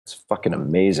It's fucking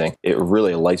amazing. It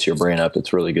really lights your brain up.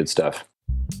 It's really good stuff.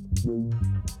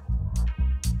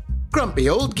 Grumpy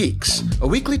Old Geeks, a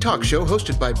weekly talk show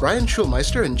hosted by Brian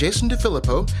Schulmeister and Jason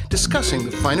DeFilippo, discussing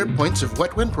the finer points of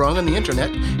what went wrong on the internet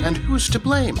and who's to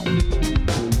blame.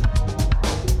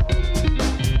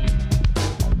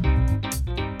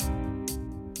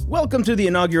 Welcome to the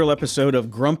inaugural episode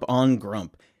of Grump on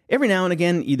Grump. Every now and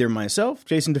again, either myself,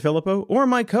 Jason DeFilippo, or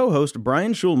my co-host,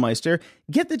 Brian Schulmeister,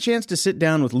 get the chance to sit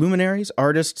down with luminaries,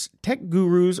 artists, tech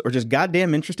gurus, or just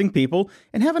goddamn interesting people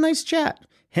and have a nice chat.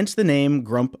 Hence the name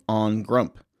Grump on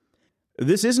Grump.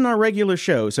 This isn't our regular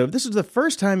show, so if this is the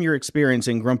first time you're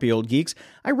experiencing Grumpy Old Geeks,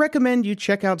 I recommend you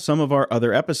check out some of our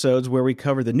other episodes where we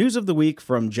cover the news of the week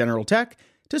from general tech,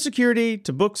 to security,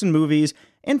 to books and movies,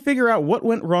 and figure out what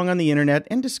went wrong on the internet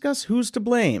and discuss who's to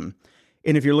blame.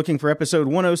 And if you're looking for episode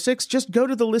 106, just go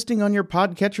to the listing on your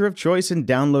podcatcher of choice and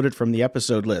download it from the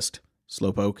episode list.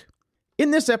 Slowpoke.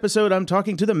 In this episode, I'm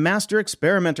talking to the master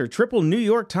experimenter, triple New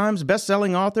York Times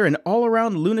bestselling author, and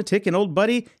all-around lunatic and old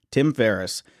buddy, Tim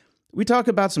Ferriss. We talk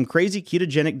about some crazy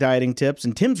ketogenic dieting tips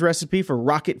and Tim's recipe for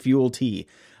rocket fuel tea.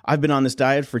 I've been on this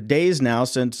diet for days now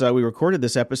since we recorded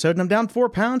this episode, and I'm down 4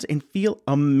 pounds and feel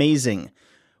amazing.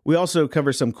 We also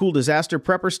cover some cool disaster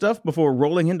prepper stuff before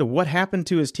rolling into what happened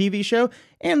to his TV show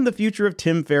and the future of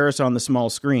Tim Ferriss on the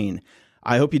small screen.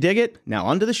 I hope you dig it. Now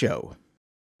on to the show.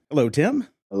 Hello, Tim.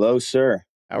 Hello, sir.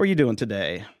 How are you doing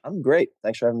today? I'm great.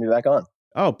 Thanks for having me back on.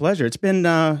 Oh, pleasure. It's been,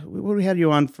 what we had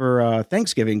you on for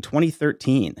Thanksgiving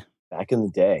 2013. Back in the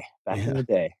day.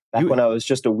 Back when I was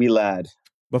just a wee lad.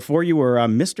 Before you were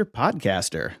Mr.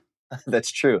 Podcaster. That's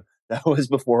true. That was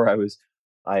before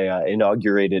I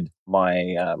inaugurated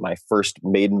my first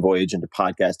maiden voyage into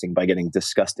podcasting by getting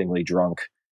disgustingly drunk,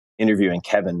 interviewing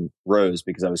Kevin Rose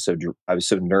because I was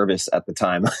so nervous at the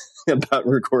time about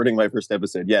recording my first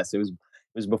episode. Yes, it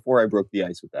was before I broke the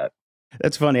ice with that.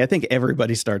 That's funny. I think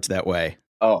everybody starts that way.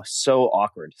 Oh, so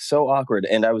awkward.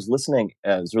 And I was listening.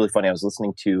 It was really funny. I was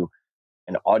listening to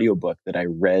an audiobook that I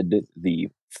read the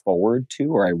forward to,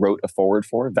 or I wrote a forward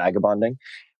for, Vagabonding.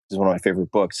 Is one of my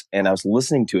favorite books. And I was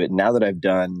listening to it now that I've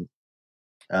done,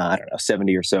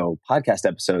 70 or so podcast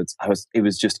episodes. It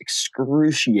was just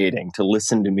excruciating to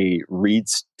listen to me read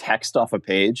text off a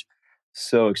page.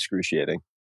 So excruciating.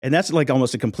 And that's like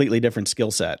almost a completely different skill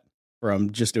set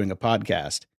from just doing a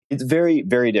podcast. It's very,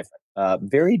 very different.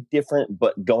 Very different,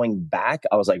 but going back,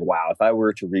 I was like, wow, if I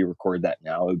were to re-record that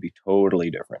now, it would be totally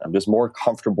different. I'm just more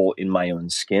comfortable in my own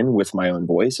skin with my own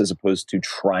voice as opposed to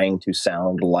trying to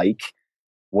sound like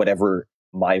whatever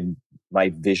my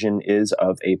vision is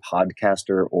of a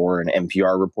podcaster or an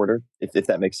NPR reporter, if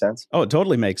that makes sense. Oh, it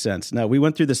totally makes sense. No, we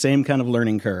went through the same kind of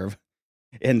learning curve,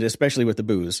 and especially with the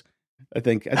booze. I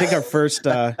think our first,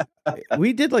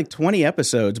 we did like 20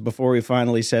 episodes before we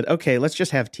finally said, okay, let's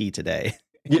just have tea today.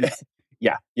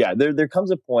 Yeah. There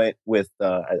comes a point with,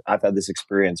 I've had this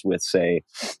experience with, say,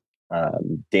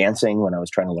 dancing when I was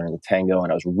trying to learn the tango,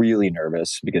 and I was really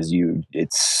nervous because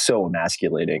it's so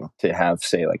emasculating to have,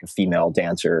 say, like a female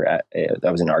dancer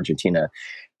that was in Argentina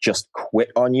just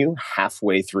quit on you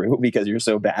halfway through because you're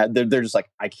so bad. They're just like,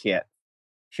 I can't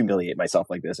humiliate myself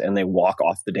like this, and they walk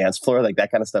off the dance floor. Like that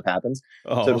kind of stuff happens.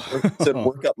 Oh. So to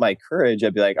work up my courage,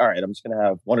 I'd be like, all right, I'm just gonna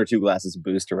have 1 or 2 glasses of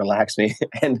booze to relax me.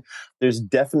 And there's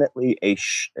definitely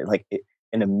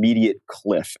an immediate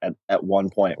cliff at one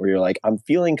point where you're like, I'm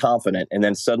feeling confident. And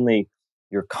then suddenly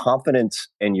your confidence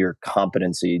and your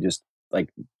competency just like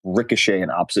ricochet in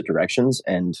opposite directions.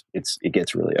 And it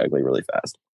gets really ugly really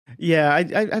fast. Yeah.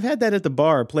 I've had that at the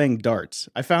bar playing darts.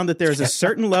 I found that there's a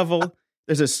certain level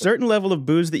of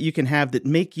booze that you can have that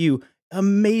make you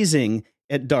amazing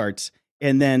at darts.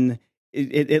 And then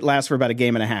it lasts for about a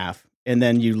game and a half. And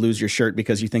then you lose your shirt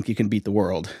because you think you can beat the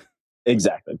world.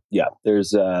 Exactly. Yeah. There's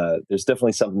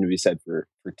definitely something to be said for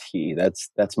tea.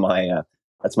 That's my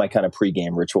kind of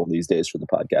pregame ritual these days for the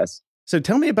podcast. So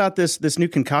tell me about this new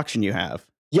concoction you have.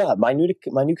 Yeah, my new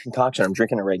concoction, I'm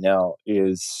drinking it right now,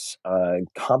 is a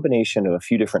combination of a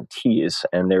few different teas,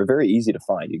 and they're very easy to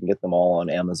find. You can get them all on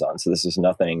Amazon, so this is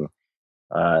nothing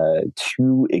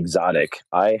too exotic.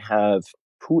 I have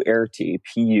Pu'er tea,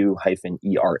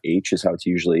 Pu-ERH is how it's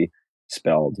usually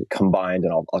spelled, combined,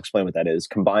 and I'll explain what that is,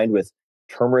 combined with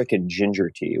turmeric and ginger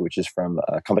tea, which is from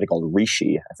a company called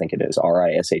Rishi, I think it is,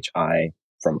 Rishi,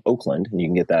 from Oakland, and you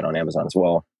can get that on Amazon as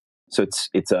well. So it's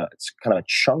kind of a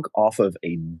chunk off of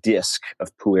a disc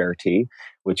of Pu'er tea,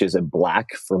 which is a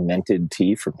black fermented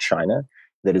tea from China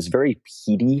that is very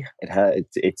peaty.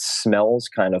 It smells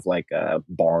kind of like a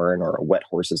barn or a wet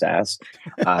horse's ass.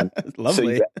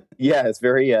 Lovely. So it's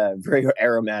very very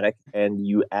aromatic, and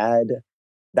you add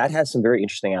that has some very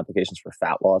interesting applications for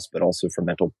fat loss, but also for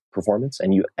mental performance.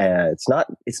 And it's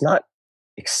not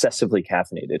excessively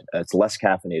caffeinated. It's less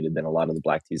caffeinated than a lot of the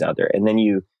black teas out there. And then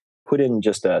you put in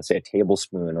just say a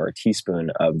tablespoon or a teaspoon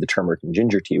of the turmeric and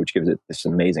ginger tea, which gives it this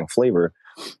amazing flavor.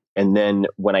 And then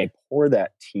when I pour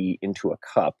that tea into a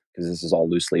cup, because this is all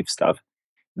loose leaf stuff,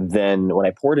 then when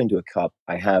I pour it into a cup,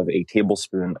 I have a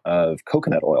tablespoon of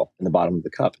coconut oil in the bottom of the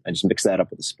cup. I just mix that up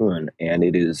with a spoon, and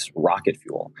it is rocket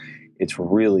fuel. It's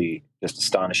really just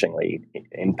astonishingly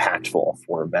impactful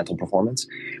for mental performance.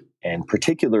 And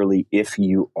particularly if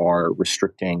you are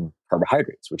restricting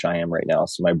carbohydrates, which I am right now.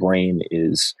 So my brain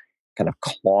is kind of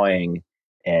clawing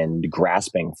and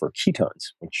grasping for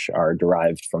ketones, which are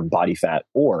derived from body fat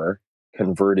or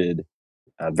converted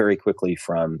very quickly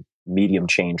from medium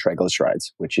chain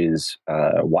triglycerides, which is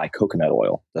why coconut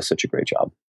oil does such a great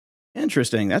job.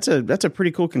 Interesting. That's a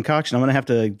pretty cool concoction. I'm going to have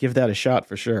to give that a shot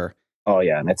for sure. Oh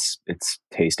yeah, and it's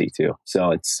tasty too.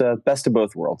 So it's best of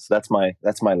both worlds. That's my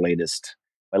latest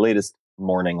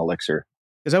morning elixir.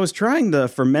 Because I was trying the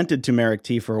fermented turmeric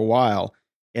tea for a while,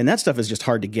 and that stuff is just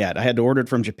hard to get. I had to order it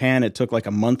from Japan. It took like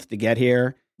a month to get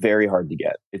here. Very hard to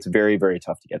get. It's very, very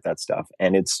tough to get that stuff.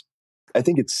 And I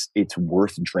think it's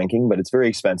worth drinking, but it's very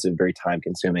expensive, very time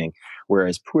consuming.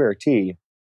 Whereas pu'er tea,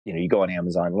 you go on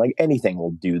Amazon, like anything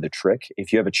will do the trick.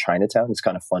 If you have a Chinatown, it's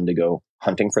kind of fun to go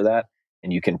hunting for that.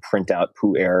 And you can print out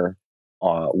pu'er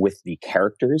with the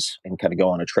characters and kind of go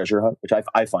on a treasure hunt, which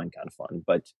I find kind of fun,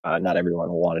 but not everyone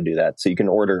will want to do that. So you can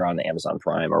order on Amazon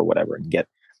Prime or whatever and get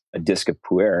a disc of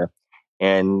pu'er.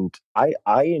 And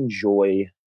I enjoy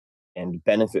and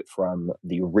benefit from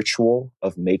the ritual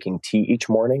of making tea each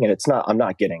morning. And I'm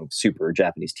not getting super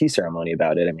Japanese tea ceremony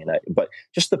about it. I mean, but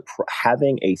just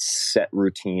having a set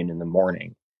routine in the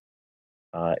morning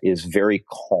is very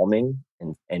calming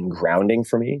and grounding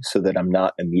for me, so that I'm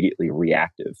not immediately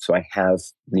reactive. So I have,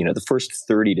 the first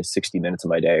 30 to 60 minutes of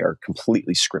my day are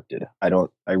completely scripted.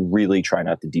 I really try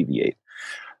not to deviate.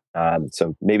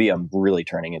 So maybe I'm really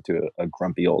turning into a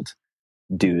grumpy old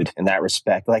dude in that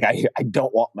respect. Like I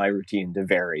don't want my routine to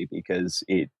vary, because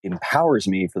it empowers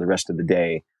me for the rest of the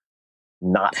day,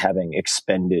 not having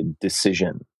expended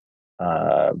decision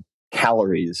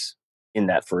calories in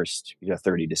that first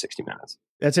 30 to 60 minutes.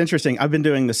 That's interesting. I've been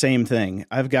doing the same thing.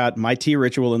 I've got my tea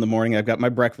ritual in the morning. I've got my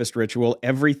breakfast ritual,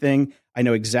 everything. I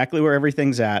know exactly where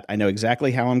everything's at. I know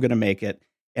exactly how I'm going to make it.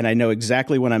 And I know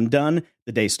exactly when I'm done,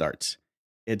 the day starts.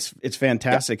 It's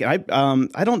fantastic. Yeah.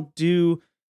 And I don't do,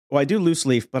 I do loose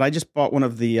leaf, but I just bought one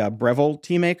of the Breville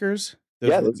tea makers.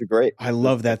 Those are great. I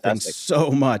love that thing so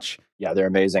much. Yeah, they're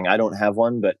amazing. I don't have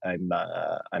one, but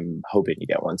I'm hoping to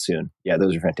get one soon. Yeah,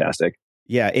 those are fantastic.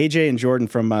 Yeah, AJ and Jordan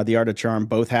from The Art of Charm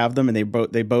both have them, and they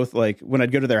both like, when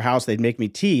I'd go to their house, they'd make me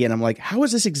tea, and I'm like, how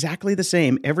is this exactly the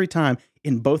same every time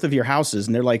in both of your houses?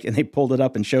 And they're like, and they pulled it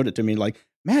up and showed it to me, like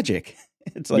magic.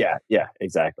 It's like, yeah,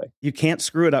 exactly. You can't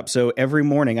screw it up. So every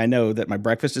morning I know that my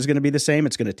breakfast is going to be the same.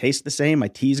 It's going to taste the same. My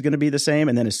tea is going to be the same.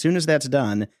 And then as soon as that's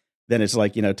done, then it's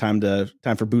like, time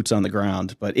for boots on the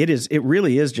ground. But it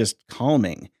really is just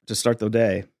calming to start the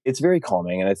day. It's very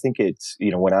calming. And I think it's,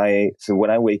 when I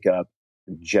wake up,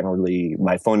 generally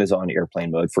my phone is on airplane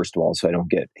mode, first of all, so I don't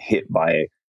get hit by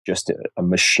just a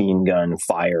machine gun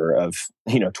fire of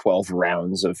 12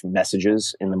 rounds of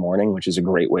messages in the morning, which is a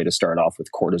great way to start off with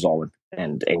cortisol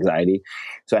and anxiety.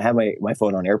 So I have my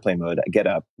phone on airplane mode. I get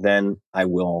up, then I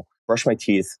will brush my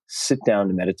teeth, sit down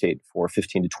to meditate for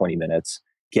 15 to 20 minutes,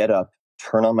 get up,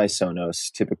 turn on my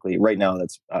Sonos. Typically right now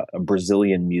that's a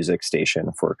Brazilian music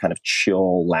station for kind of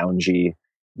chill, loungy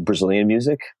Brazilian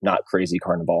music, not crazy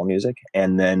carnival music.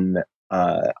 And then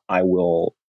I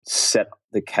will set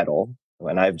the kettle,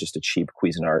 and I have just a cheap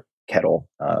Cuisinart kettle,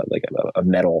 like a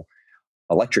metal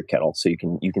electric kettle. So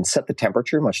you can set the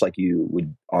temperature much like you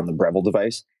would on the Breville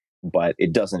device, but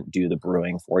it doesn't do the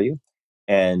brewing for you.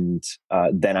 And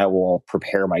then I will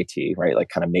prepare my tea, right? Like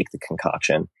kind of make the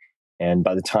concoction. And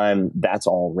by the time that's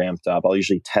all ramped up, I'll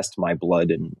usually test my blood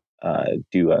and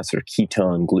do a sort of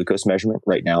ketone glucose measurement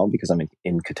right now, because I'm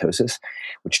in ketosis,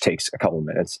 which takes a couple of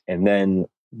minutes. And then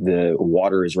the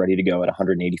water is ready to go at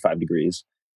 185 degrees.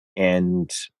 And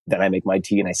then I make my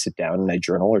tea and I sit down and I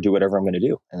journal or do whatever I'm going to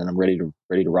do. And then I'm ready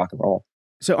to rock and roll.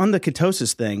 So on the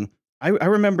ketosis thing, I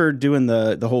remember doing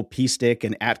the whole P-Stick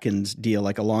and Atkins deal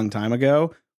like a long time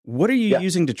ago. What are you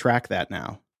using to track that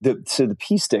now? So the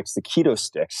P-Sticks, the keto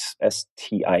sticks,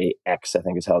 STIX, I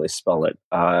think is how they spell it,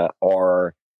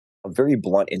 are a very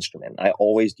blunt instrument. I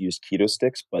always use keto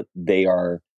sticks, but they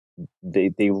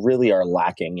really are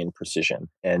lacking in precision,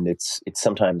 and it's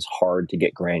sometimes hard to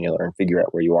get granular and figure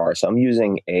out where you are. So I'm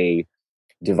using a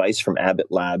device from Abbott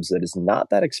Labs that is not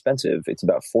that expensive. It's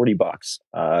about $40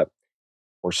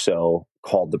 or so,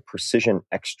 called the Precision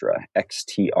Extra,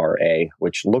 XTRA,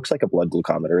 which looks like a blood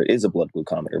glucometer. It is a blood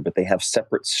glucometer, but they have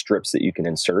separate strips that you can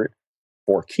insert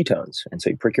for ketones. And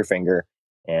so you prick your finger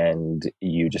and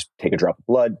you just take a drop of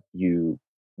blood, you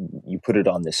put it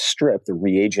on this strip, the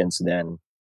reagents then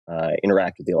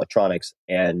interact with the electronics,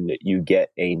 and you get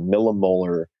a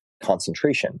millimolar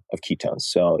concentration of ketones.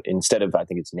 So instead of, I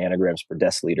think it's nanograms per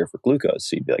deciliter for glucose,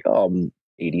 so you'd be like, oh, I'm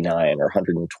 89 or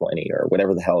 120 or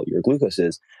whatever the hell your glucose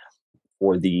is.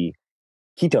 For the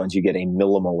ketones, you get a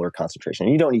millimolar concentration.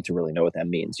 And you don't need to really know what that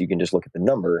means. You can just look at the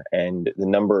number, and the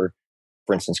number,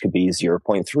 for instance, could be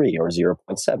 0.3 or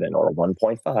 0.7 or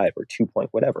 1.5 or 2 point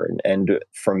whatever. And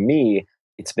for me,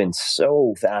 it's been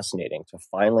so fascinating to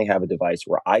finally have a device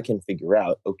where I can figure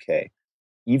out, okay,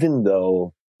 even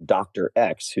though Dr.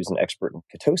 X, who's an expert in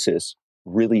ketosis,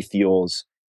 really feels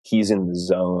he's in the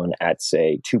zone at,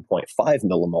 say, 2.5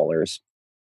 millimolars,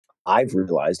 I've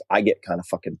realized I get kind of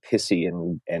fucking pissy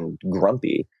and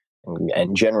grumpy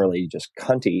and generally just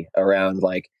cunty around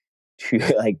like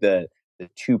the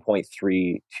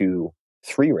 2.3 to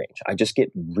 3 range. I just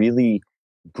get really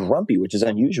grumpy, which is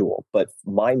unusual, but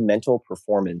my mental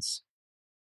performance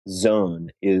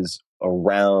zone is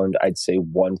around, I'd say,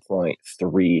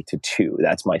 1.3 to 2.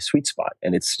 That's my sweet spot.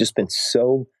 And it's just been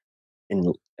so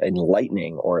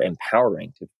enlightening or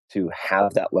empowering to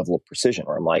have that level of precision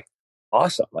where I'm like,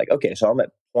 awesome. Like, okay, so I'm at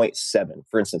 0.7.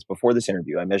 For instance, before this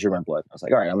interview, I measured my blood. I was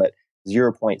like, all right, I'm at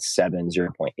 0.7,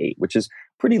 0.8, which is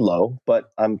pretty low, but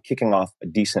I'm kicking off a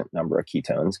decent number of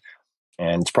ketones.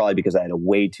 And it's probably because I had a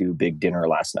way too big dinner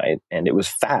last night, and it was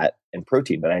fat and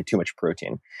protein, but I had too much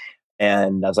protein.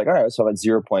 And I was like, all right, so I'm at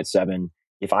 0.7.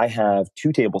 If I have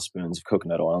 2 tablespoons of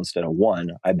coconut oil instead of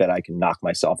 1, I bet I can knock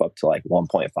myself up to like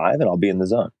 1.5 and I'll be in the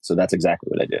zone. So that's exactly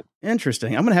what I did.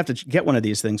 Interesting. I'm going to have to get one of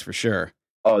these things for sure.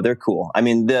 Oh, they're cool. I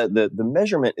mean, the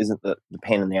measurement isn't the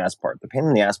pain in the ass part. The pain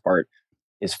in the ass part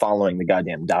is following the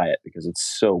goddamn diet because it's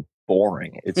so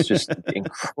boring. It's just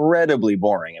incredibly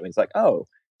boring. I mean, it's like, oh,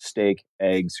 steak,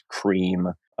 eggs,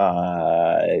 cream,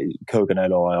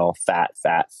 coconut oil, fat.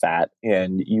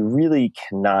 And you really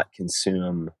cannot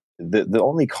consume, the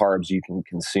only carbs you can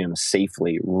consume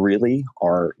safely really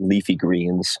are leafy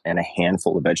greens and a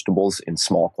handful of vegetables in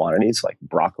small quantities like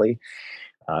broccoli.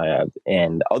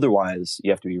 And otherwise,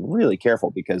 you have to be really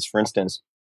careful because, for instance,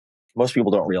 most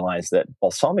people don't realize that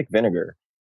balsamic vinegar,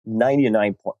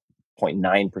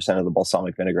 99.9% of the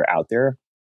balsamic vinegar out there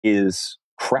is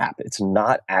crap. It's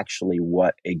not actually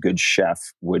what a good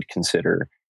chef would consider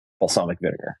balsamic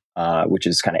vinegar, which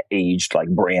is kind of aged like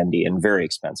brandy and very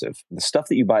expensive. The stuff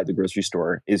that you buy at the grocery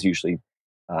store is usually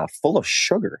full of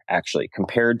sugar, actually,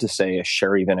 compared to, say, a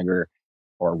sherry vinegar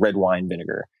or red wine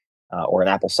vinegar. Or an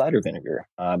apple cider vinegar.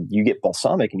 You get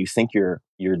balsamic and you think you're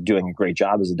doing a great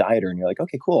job as a dieter, and you're like,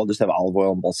 okay, cool, I'll just have olive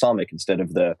oil and balsamic instead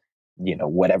of the,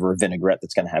 whatever vinaigrette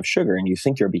that's going to have sugar, and you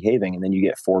think you're behaving, and then you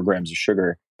get 4 grams of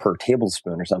sugar per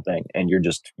tablespoon or something, and you're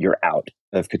out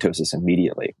of ketosis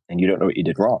immediately, and you don't know what you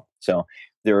did wrong. So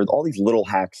there are all these little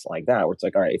hacks like that where it's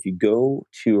like, all right, if you go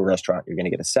to a restaurant, you're going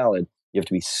to get a salad, you have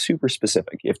to be super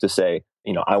specific. You have to say,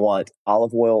 I want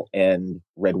olive oil and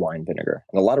red wine vinegar.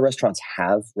 And a lot of restaurants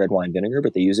have red wine vinegar,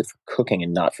 but they use it for cooking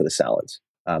and not for the salads.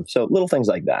 So little things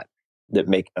like that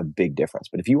make a big difference.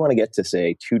 But if you want to get to,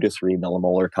 say, 2 to 3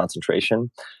 millimolar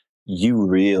concentration, you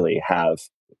really have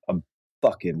a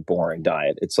fucking boring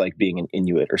diet. It's like being an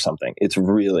Inuit or something. It's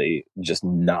really just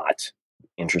not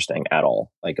interesting at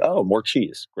all. Like, oh, more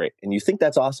cheese. Great. And you think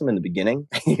that's awesome in the beginning.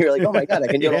 You're like, oh my God, I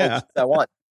can get all the cheese I want.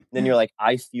 Then you're like,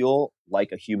 I feel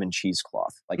like a human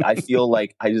cheesecloth. Like, I feel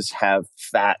like I just have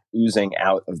fat oozing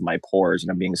out of my pores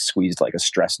and I'm being squeezed like a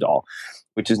stress doll,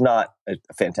 which is not a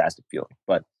fantastic feeling.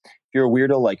 But if you're a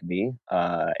weirdo like me,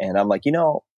 and I'm like,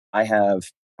 I have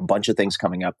a bunch of things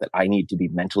coming up that I need to be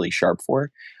mentally sharp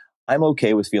for, I'm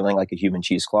okay with feeling like a human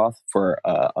cheesecloth for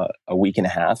a week and a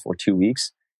half or 2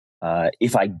 weeks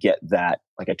if I get that,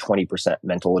 like a 20%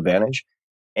 mental advantage.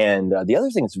 And the other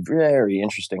thing that's very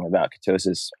interesting about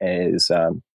ketosis is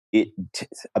it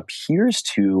appears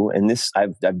to, and this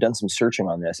I've done some searching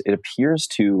on this, it appears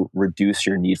to reduce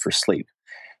your need for sleep.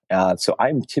 So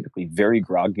I'm typically very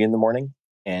groggy in the morning.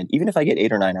 And even if I get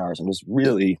 8 or 9 hours, I'm just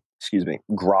really,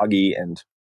 groggy and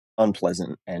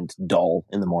unpleasant and dull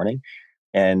in the morning.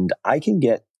 And I can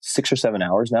get 6 or 7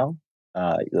 hours now,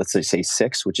 let's say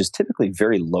 6, which is typically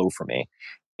very low for me.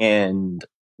 And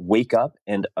wake up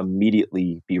and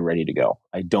immediately be ready to go.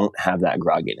 I don't have that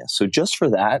grogginess. So just for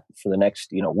that, for the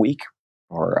next week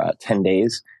or 10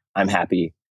 days, I'm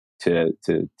happy to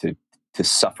to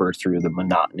suffer through the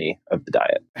monotony of the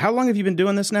diet. How long have you been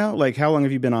doing this now? Like, how long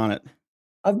have you been on it?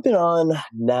 I've been on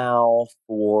now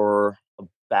for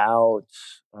about,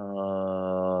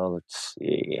 let's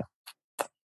see,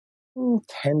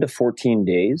 10 to 14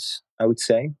 days, I would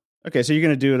say. Okay, so you're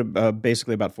going to do it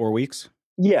basically about 4 weeks?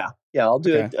 Yeah, I'll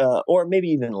do Okay. it, or maybe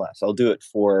even less. I'll do it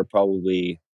for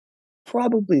probably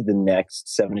the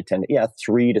next 7 to 10,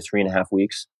 3 to 3.5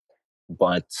 weeks.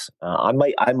 But I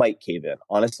might cave in.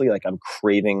 Honestly, like I'm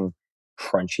craving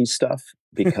crunchy stuff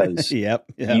because Yep.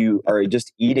 you are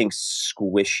just eating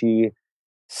squishy,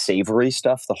 savory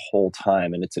stuff the whole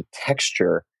time, and it's a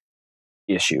texture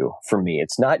issue for me.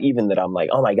 It's not even that I'm like,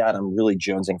 oh my God, I'm really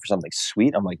jonesing for something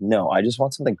sweet. I'm like, no, I just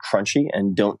want something crunchy,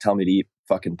 and don't tell me to eat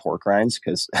fucking pork rinds,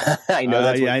 because I know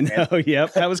that's what I know.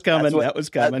 Yep, that was coming. That was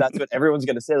coming. That's what everyone's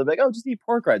going to say. They're like, oh, just eat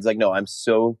pork rinds. Like, no, I'm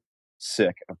so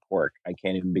sick of pork. I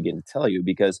can't even begin to tell you,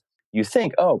 because you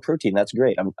think, oh, protein, that's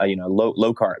great. I'm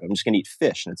low carb. I'm just going to eat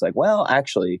fish. And it's like, well,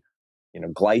 actually,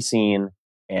 glycine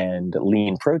and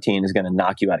lean protein is going to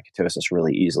knock you out of ketosis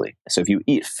really easily. So if you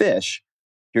eat fish,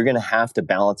 you're going to have to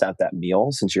balance out that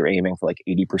meal, since you're aiming for like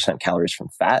 80% calories from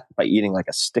fat, by eating like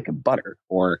a stick of butter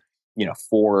or,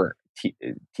 4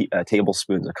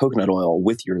 tablespoons of coconut oil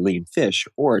with your lean fish,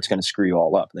 or it's going to screw you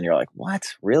all up. And then you're like,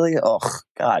 what? Really? Oh,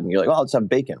 God. And you're like, well, it's some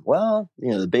bacon. Well,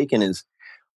 the bacon is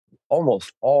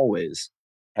almost always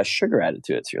has sugar added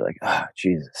to it. So you're like,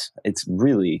 Jesus. It's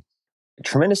really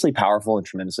tremendously powerful and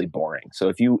tremendously boring. So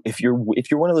if you're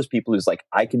one of those people who's like,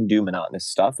 I can do monotonous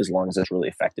stuff as long as it's really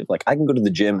effective. Like I can go to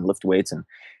the gym and lift weights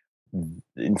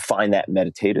and find that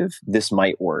meditative, this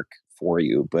might work for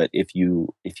you. But if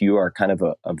you are kind of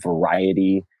a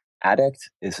variety addict,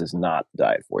 this is not the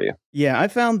diet for you. Yeah, I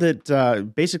found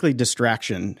that basically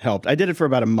distraction helped. I did it for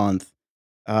about a month,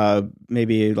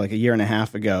 maybe like a year and a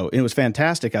half ago. It was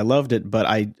fantastic. I loved it, but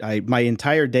I my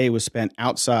entire day was spent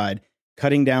outside,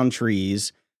 cutting down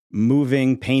trees,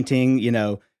 moving, painting,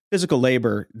 physical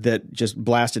labor that just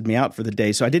blasted me out for the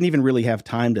day. So I didn't even really have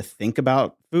time to think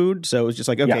about food. So it was just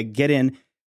like, okay, get in,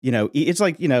 it's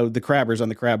like, the crabbers on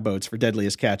the crab boats for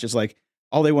Deadliest Catch. It's like,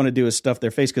 all they want to do is stuff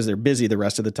their face because they're busy the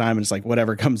rest of the time. And it's like,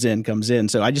 whatever comes in, comes in.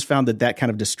 So I just found that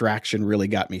kind of distraction really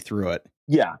got me through it.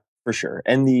 Yeah, for sure.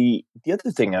 And the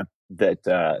other thing that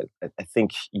I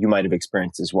think you might have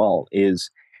experienced as well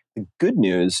is, the good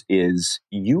news is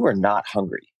you are not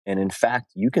hungry. And in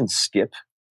fact, you can skip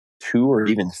 2 or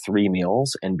even 3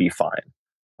 meals and be fine,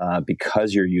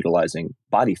 because you're utilizing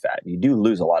body fat. You do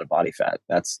lose a lot of body fat.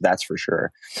 That's for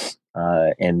sure.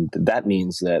 And that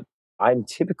means that I'm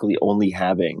typically only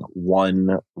having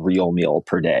 1 real meal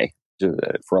per day,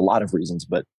 for a lot of reasons,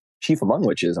 but chief among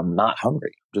which is I'm not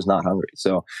hungry. I'm just not hungry.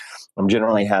 So I'm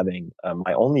generally having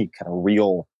my only kind of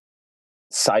real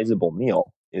sizable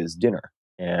meal is dinner.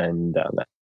 And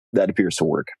that appears to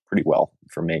work pretty well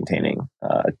for maintaining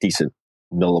decent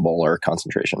millimolar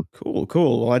concentration.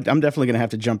 Cool. Well, I'm definitely going to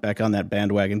have to jump back on that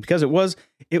bandwagon, because it was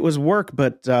work,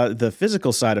 but the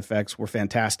physical side effects were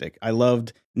fantastic. I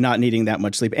loved not needing that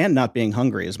much sleep and not being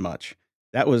hungry as much.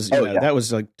 That was that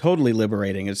was like totally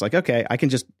liberating. It's like, okay, I can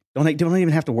just don't even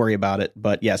have to worry about it.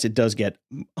 But yes, it does get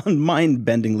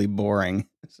mind-bendingly boring.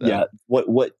 So. Yeah.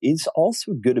 What is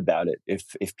also good about it,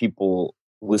 if people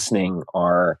listening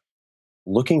are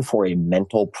looking for a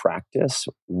mental practice,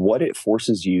 what it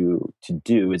forces you to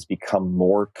do is become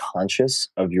more conscious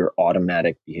of your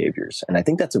automatic behaviors. And I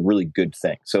think that's a really good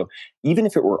thing. So even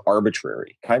if it were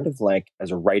arbitrary, kind of like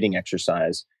as a writing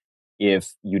exercise,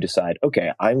 if you decide,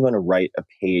 okay, I'm going to write a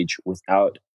page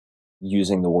without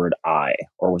using the word I,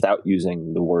 or without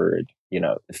using the word,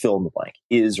 fill in the blank,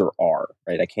 is or are,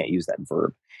 right? I can't use that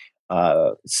verb.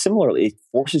 Similarly, it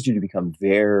forces you to become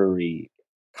very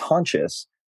conscious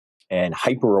and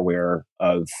hyper aware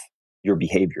of your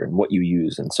behavior and what you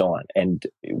use and so on. And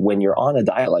when you're on a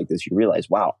diet like this, you realize,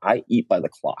 wow, I eat by the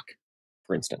clock,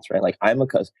 for instance, right? Like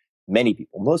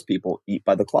most people eat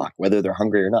by the clock, whether they're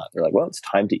hungry or not. They're like, well, it's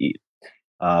time to eat.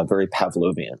 Very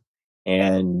Pavlovian.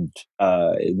 And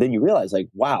then you realize, like,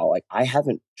 wow, like I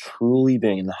haven't truly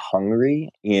been hungry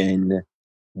in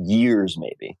years,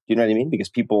 maybe. Do you know what I mean? Because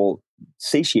people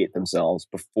satiate themselves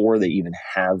before they even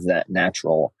have that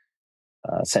natural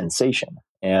sensation.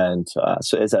 And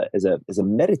so as a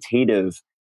meditative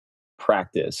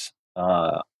practice,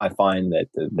 I find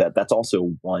that that's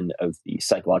also one of the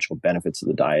psychological benefits of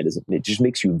the diet, is it just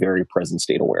makes you very present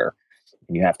state aware.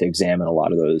 And you have to examine a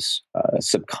lot of those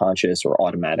subconscious or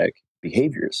automatic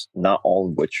behaviors, not all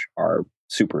of which are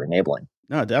super enabling.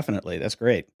 No, definitely. That's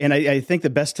great. And I think the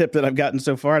best tip that I've gotten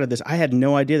so far out of this, I had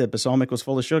no idea that balsamic was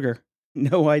full of sugar.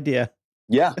 No idea.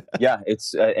 Yeah.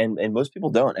 It's and most people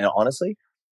don't. And honestly,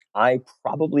 I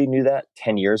probably knew that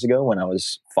 10 years ago when I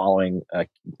was following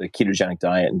the ketogenic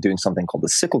diet and doing something called the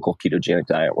cyclical ketogenic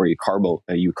diet, where you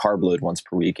carb load once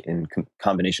per week in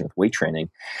combination with weight training,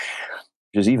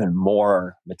 which is even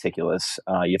more meticulous.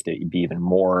 You have to be even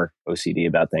more OCD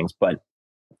about things. But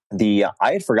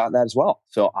I had forgotten that as well.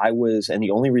 So and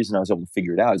the only reason I was able to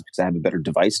figure it out is because I have a better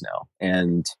device now.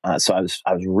 And so I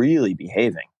was really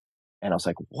behaving. And I was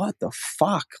like, what the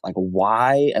fuck? Like,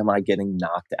 why am I getting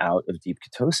knocked out of deep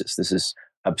ketosis? This is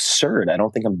absurd. I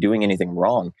don't think I'm doing anything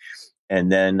wrong.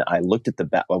 And then I looked at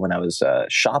when I was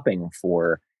shopping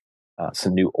for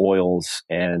some new oils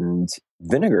and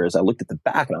vinegars, I looked at the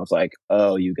back and I was like,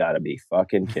 oh, you gotta be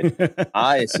fucking kidding me.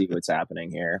 I see what's happening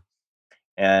here.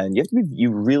 And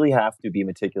you really have to be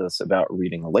meticulous about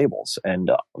reading the labels.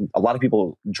 And a lot of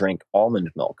people drink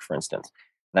almond milk, for instance.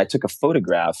 And I took a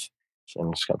photograph.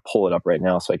 I'm just going to pull it up right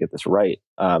now so I get this right.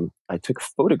 I took a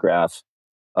photograph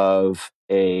of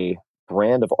a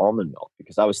brand of almond milk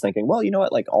because I was thinking, well, you know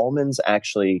what? Like, almonds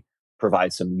actually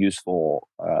provide some useful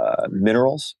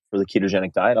minerals for the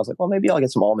ketogenic diet. I was like, well, maybe I'll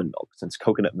get some almond milk, since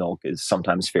coconut milk is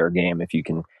sometimes fair game if you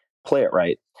can play it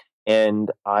right.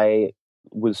 And I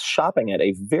was shopping at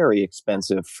a very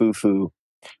expensive foo-foo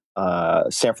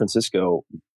San Francisco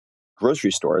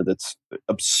grocery store that's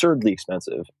absurdly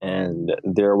expensive. And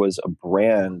there was a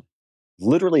brand,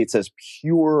 literally it says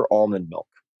pure almond milk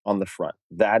on the front.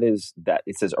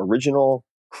 It says original,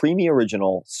 creamy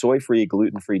original, soy-free,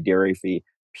 gluten-free, dairy-free,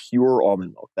 pure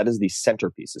almond milk. That is the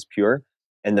centerpiece, is pure.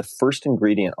 And the first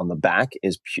ingredient on the back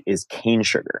is cane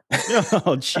sugar.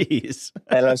 Oh, jeez.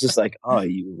 And I was just like, oh,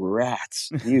 you rats,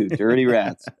 you dirty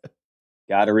rats.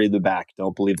 Got to read the back.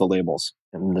 Don't believe the labels.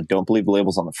 And don't believe the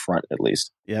labels on the front, at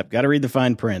least. Yep. Got to read the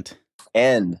fine print.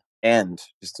 And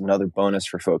just another bonus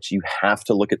for folks, you have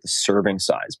to look at the serving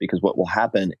size, because what will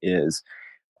happen is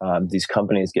these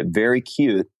companies get very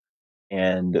cute,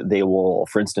 and they will,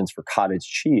 for instance, for cottage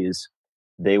cheese,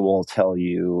 they will tell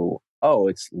you, oh,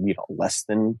 it's less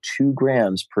than 2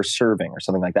 grams per serving or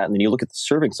something like that. And then you look at the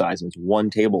serving size and it's 1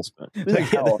 tablespoon.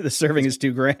 The serving is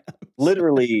 2 grams.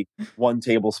 Literally 1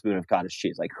 tablespoon of cottage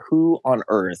cheese. Like, who on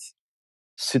earth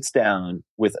sits down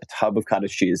with a tub of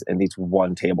cottage cheese and eats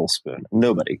 1 tablespoon?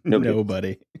 Nobody.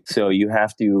 So you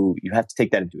have to take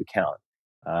that into account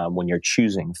when you're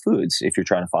choosing foods. If you're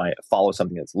trying to follow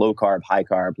something that's low carb, high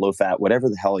carb, low fat, whatever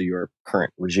the hell your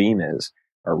current regime is,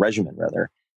 or regimen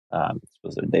rather.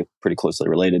 They're pretty closely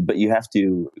related, but you have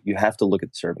to look at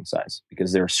the serving size,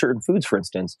 because there are certain foods, for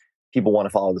instance, people want to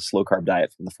follow the slow carb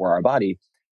diet from the 4-Hour Body,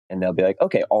 and they'll be like,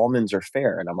 okay, almonds are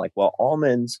fair. And I'm like, well,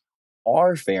 almonds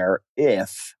are fair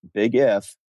if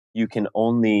you can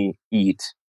only eat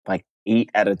like 8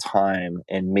 at a time,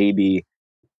 and maybe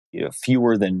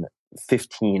fewer than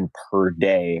 15 per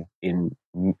day in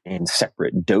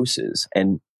separate doses.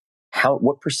 And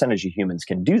what percentage of humans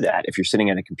can do that if you're sitting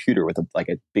at a computer with a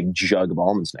big jug of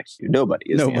almonds next to you?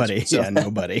 Nobody. Nobody.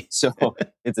 Nobody. So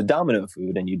it's a domino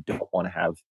food, and you don't want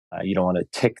to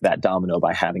tick that domino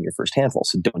by having your first handful.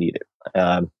 So don't eat it.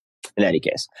 In any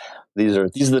case, these are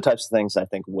the types of things I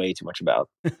think way too much about.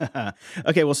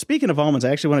 Okay. Well, speaking of almonds,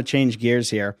 I actually want to change gears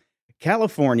here.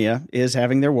 California is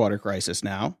having their water crisis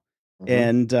now. Mm-hmm.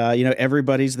 And,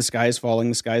 the sky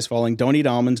is falling. Don't eat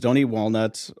almonds, don't eat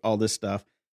walnuts, all this stuff.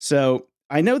 So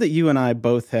I know that you and I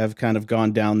both have kind of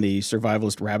gone down the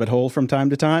survivalist rabbit hole from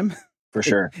time to time. For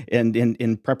sure. And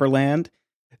in prepper land.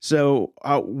 So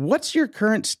what's your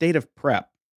current state of prep?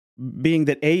 Being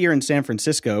that A, you're in San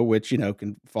Francisco, which,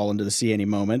 can fall into the sea any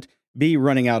moment. B,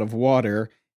 running out of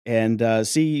water. And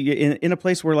C, in a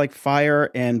place where like fire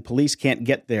and police can't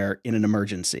get there in an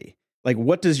emergency. Like,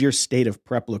 what does your state of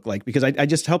prep look like? Because I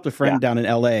just helped a friend down in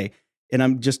LA. And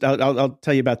I'll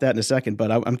tell you about that in a second,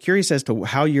 but I'm curious as to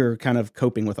how you're kind of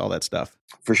coping with all that stuff.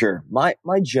 For sure. My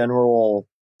general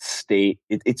state,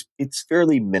 it's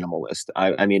fairly minimalist.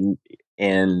 I mean,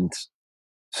 and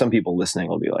some people listening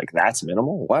will be like, that's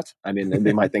minimal? What? I mean,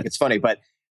 they might think it's funny, but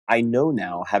I know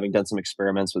now, having done some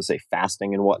experiments with, say,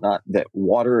 fasting and whatnot, that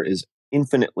water is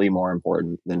infinitely more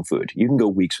important than food. You can go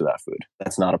weeks without food.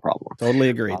 That's not a problem. Totally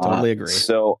agree.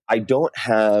 So I don't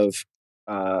have...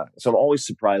 so I'm always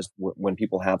surprised when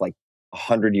people have like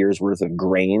 100 years worth of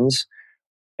grains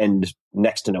and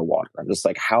next to no water. I'm just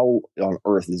like, how on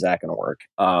earth is that going to work?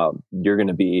 You're going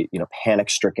to be, panic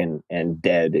stricken and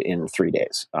dead in 3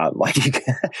 days.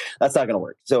 That's not going to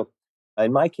work. So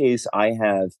in my case, I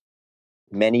have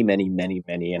many,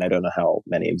 and I don't know how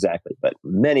many exactly, but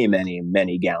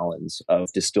many gallons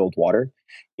of distilled water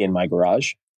in my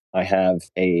garage. I have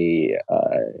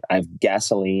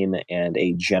gasoline and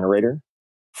a generator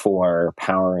for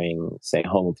powering, say,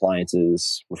 home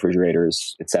appliances,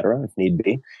 refrigerators, etc., if need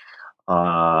be.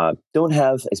 Don't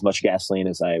have as much gasoline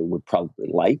as I would probably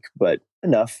like, but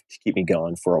enough to keep me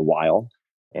going for a while.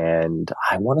 And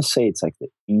I want to say it's like the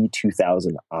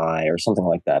E2000i or something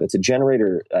like that. It's a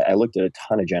generator. I looked at a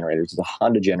ton of generators. It's a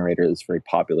Honda generator that's very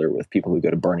popular with people who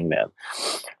go to Burning Man.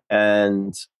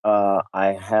 And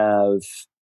I have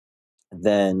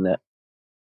then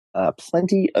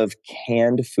plenty of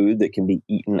canned food that can be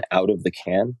eaten out of the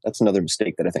can. That's another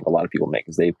mistake that I think a lot of people make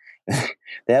is they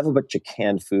they have a bunch of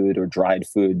canned food or dried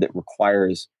food that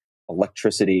requires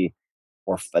electricity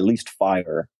or at least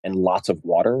fire and lots of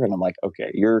water. And I'm like,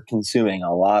 okay, you're consuming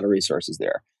a lot of resources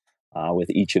there with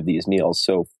each of these meals.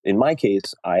 So in my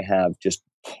case, I have just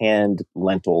canned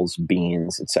lentils,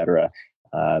 beans, etc.,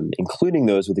 including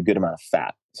those with a good amount of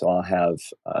fat. So I'll have,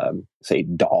 say,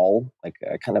 dal, like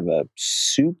a kind of a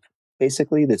soup,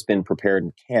 basically, that's been prepared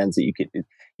in cans that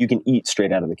you can eat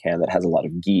straight out of the can that has a lot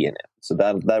of ghee in it. So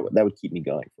that would keep me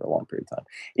going for a long period of time,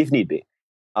 if need be.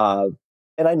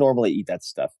 And I normally eat that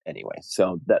stuff anyway.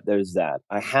 So there's that.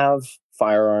 I have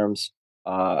firearms.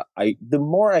 The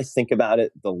more I think about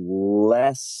it, the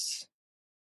less.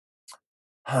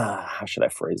 How should I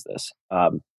phrase this?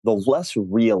 The less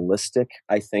realistic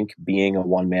I think being a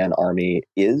one-man army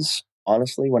is,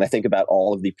 honestly, when I think about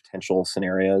all of the potential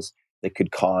scenarios that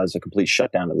could cause a complete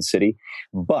shutdown of the city.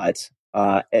 But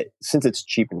since it's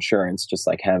cheap insurance, just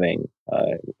like having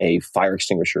a fire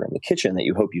extinguisher in the kitchen that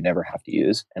you hope you never have to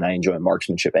use, and I enjoy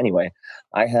marksmanship anyway,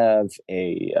 I have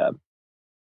a,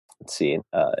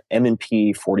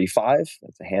 M&P 45.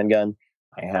 That's a handgun.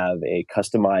 I have a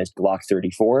customized Glock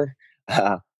 34.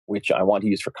 Which I want to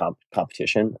use for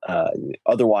competition.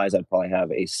 Otherwise, I'd probably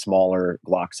have a smaller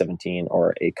Glock 17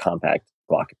 or a compact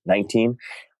Glock 19.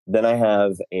 Then I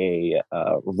have a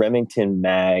Remington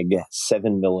Mag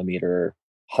 7mm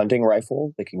hunting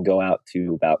rifle that can go out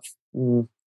to about.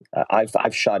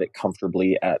 I've shot it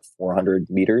comfortably at 400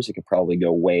 meters. It could probably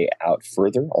go way out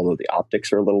further, although the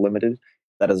optics are a little limited.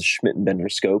 That is a Schmidt and Bender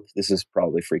scope. This is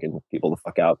probably freaking people the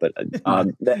fuck out. But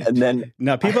and then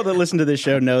now people that listen to this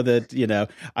show know that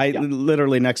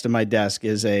literally next to my desk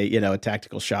is a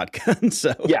tactical shotgun.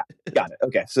 So yeah, got it.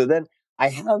 Okay, so then I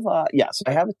have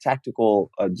I have a tactical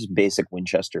just basic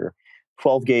Winchester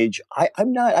 12 gauge.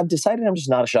 I've decided I'm just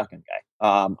not a shotgun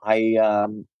guy.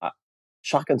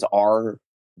 Shotguns are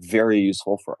very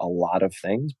useful for a lot of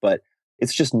things, but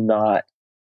it's just not.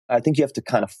 I think you have to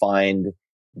kind of find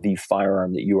the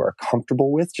firearm that you are comfortable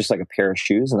with, just like a pair of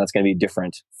shoes. And that's going to be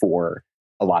different for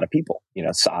a lot of people,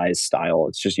 size, style.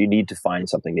 It's just, you need to find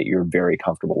something that you're very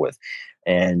comfortable with.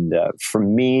 And for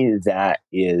me, that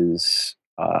is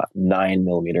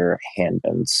 9mm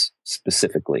handguns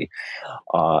specifically,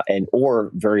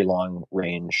 or very long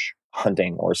range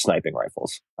hunting or sniping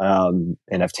rifles. And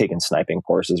I've taken sniping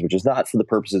courses, which is not for the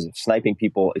purposes of sniping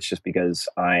people. It's just because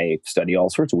I study all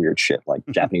sorts of weird shit, like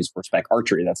Japanese horseback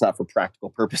archery. That's not for practical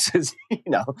purposes,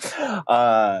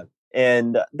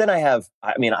 And then I have,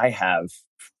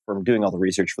 from doing all the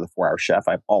research for the 4-Hour Chef,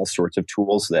 I have all sorts of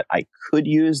tools that I could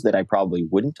use that I probably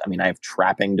wouldn't. I have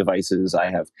trapping devices.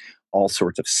 I have all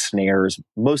sorts of snares,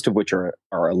 most of which are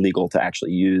illegal to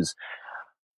actually use.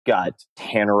 Got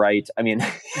tannerite.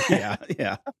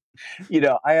 Yeah.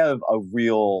 I have a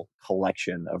real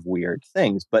collection of weird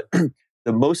things, but the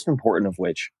most important of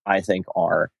which I think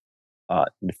are,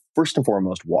 first and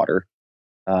foremost, water.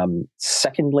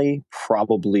 Secondly,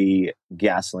 probably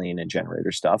gasoline and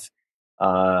generator stuff.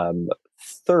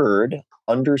 Third,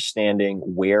 understanding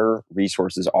where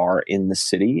resources are in the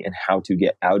city and how to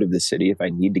get out of the city if I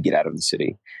need to get out of the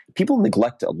city. People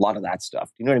neglect a lot of that stuff.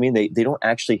 You know what I mean? They don't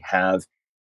actually have.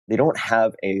 They don't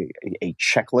have a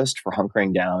checklist for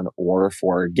hunkering down or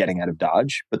for getting out of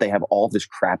Dodge, but they have all this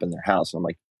crap in their house. And I'm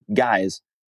like, guys,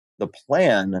 the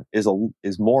plan is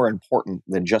more important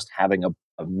than just having a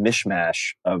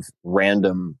mishmash of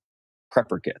random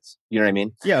prepper kits. You know what I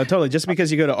mean? Yeah, totally. Just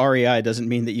because you go to REI doesn't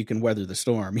mean that you can weather the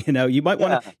storm. You might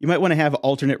want to have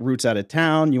alternate routes out of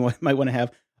town. You might want to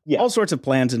have all sorts of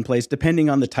plans in place depending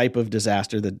on the type of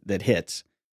disaster that hits.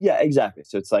 Yeah, exactly.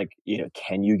 So it's like,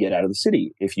 can you get out of the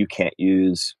city if you can't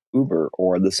use Uber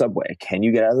or the subway? Can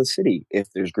you get out of the city if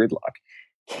there's gridlock?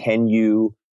 Can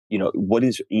you, in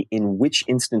which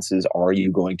instances are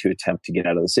you going to attempt to get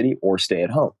out of the city or stay at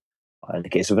home? In the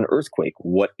case of an earthquake,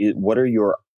 what are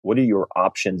your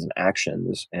options and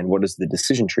actions, and what does the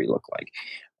decision tree look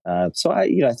like? So I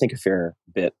think a fair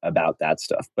bit about that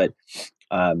stuff. But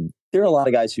there are a lot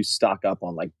of guys who stock up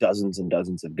on like dozens and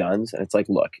dozens of guns. And it's like,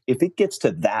 look, if it gets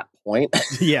to that point,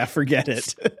 yeah, forget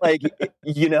it. like,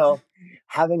 you know,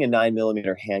 having a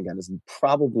 9mm handgun is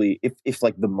probably, if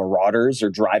like the marauders are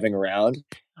driving around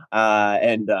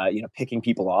and you know, picking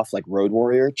people off like Road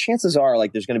Warrior, chances are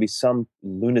like there's going to be some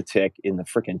lunatic in the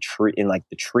freaking tree, in like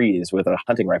the trees with a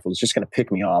hunting rifle that's just going to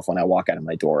pick me off when I walk out of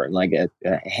my door. And like a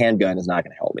handgun is not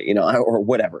going to help me, you know, or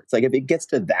whatever. It's like, if it gets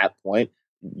to that point,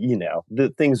 you know, the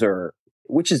things are,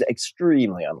 which is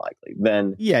extremely unlikely,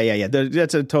 then yeah.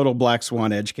 That's a total black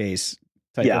swan edge case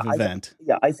type of event.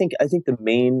 I think the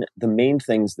main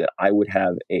things that I would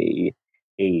have a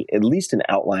at least an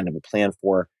outline of a plan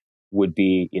for would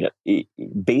be, you know,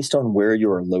 based on where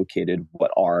you are located, what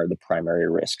are the primary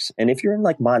risks? And if you're in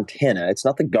like Montana, it's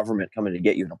not the government coming to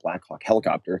get you in a Black Hawk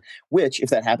helicopter, which if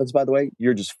that happens, by the way,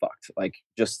 you're just fucked. Like,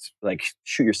 just like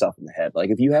shoot yourself in the head.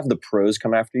 Like, if you have the pros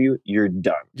come after you, you're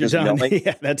done. You're just done. Knowing,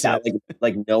 yeah, that's it.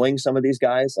 like knowing some of these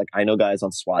guys, like I know guys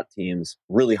on SWAT teams,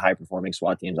 really high performing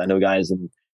SWAT teams. I know guys in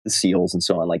the SEALs and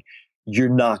so on. Like,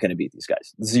 you're not going to beat these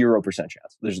guys. 0%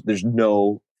 chance. There's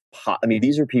no, I mean,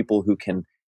 these are people who can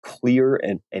clear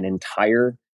an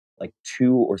entire like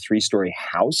 2 or 3 story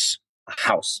house.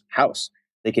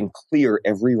 They can clear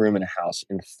every room in a house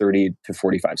in 30 to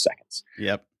 45 seconds.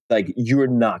 Yep. Like, you're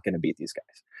not going to beat these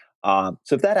guys.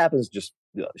 So if that happens, just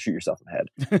shoot yourself in the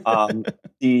head.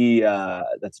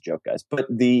 That's a joke, guys. But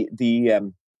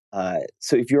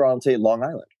so if you're on, say, Long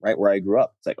Island, right, where I grew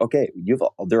up, it's like, okay,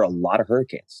 there are a lot of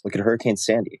hurricanes. Look at Hurricane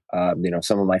Sandy. You know,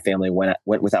 some of my family went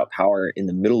without power in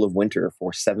the middle of winter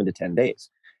for 7 to 10 days.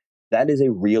 That is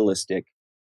a realistic,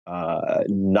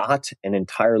 not an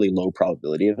entirely low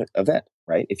probability of event,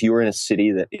 right? If you are in a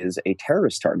city that is a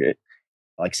terrorist target,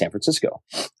 like San Francisco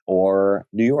or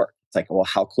New York, it's like, well,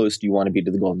 how close do you want to be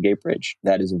to the Golden Gate Bridge?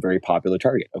 That is a very popular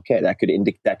target. Okay, that could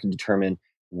determine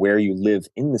where you live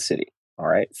in the city. All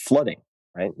right, flooding,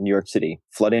 right? New York City,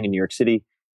 flooding in New York City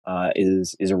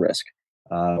is a risk.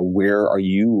 Where are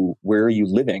you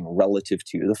living relative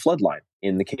to the flood line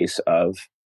in the case of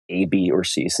A, B, or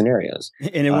C scenarios?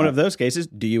 And in one of those cases,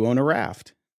 do you own a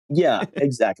raft? Yeah,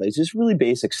 exactly. It's just really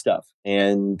basic stuff.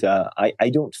 And I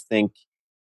don't think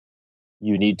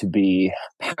you need to be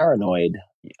paranoid.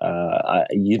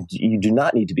 You do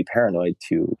not need to be paranoid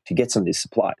to get some of these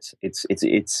supplies. It's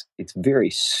very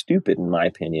stupid, in my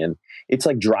opinion. It's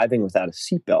like driving without a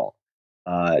seatbelt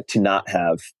to not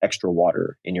have extra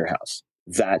water in your house.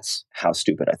 That's how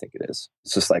stupid I think it is.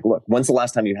 It's just like, look, when's the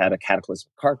last time you had a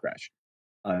cataclysmic car crash?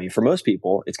 I mean, for most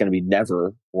people, it's going to be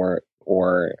never or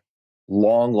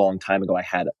long time ago I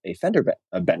had a fender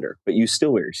bender, but you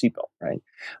still wear your seatbelt, right?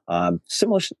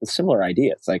 Similar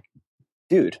idea. It's like,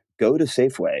 dude, go to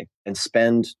Safeway and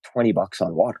spend $20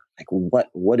 on water. Like,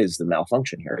 what is the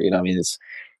malfunction here? You know, I mean, it's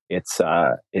just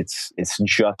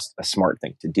a smart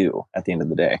thing to do at the end of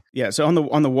the day. Yeah. So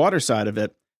on the water side of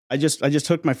it, I just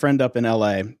hooked my friend up in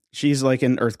LA. She's like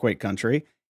in earthquake country.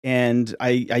 And I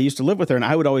used to live with her, and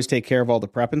I would always take care of all the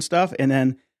prep and stuff. And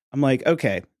then I'm like,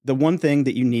 okay, the one thing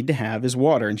that you need to have is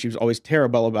water. And she was always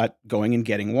terrible about going and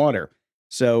getting water.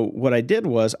 So what I did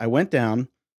was I went down.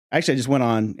 Actually, I just went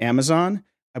on Amazon.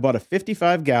 I bought a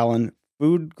 55-gallon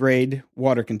food grade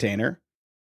water container,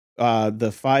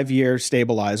 the 5-year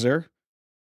stabilizer,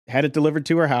 had it delivered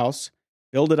to her house,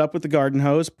 filled it up with the garden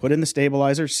hose, put in the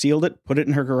stabilizer, sealed it, put it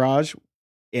in her garage.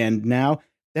 And now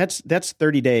that's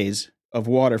 30 days of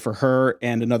water for her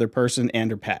and another person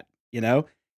and her pet, you know?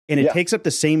 And it takes up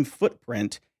the same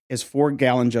footprint as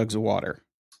 4-gallon jugs of water.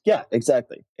 Yeah,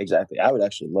 exactly. I would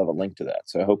actually love a link to that.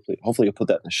 So hopefully you'll put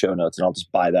that in the show notes, and I'll just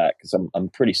buy that, because I'm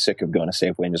pretty sick of going to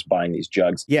Safeway and just buying these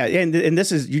jugs. Yeah, and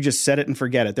this is, you just set it and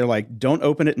forget it. They're like, don't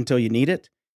open it until you need it,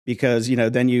 because, you know,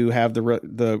 then you have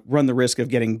the run the risk of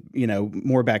getting, you know,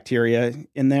 more bacteria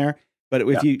in there. But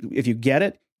if you get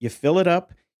it, you fill it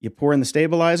up, you pour in the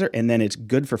stabilizer, and then it's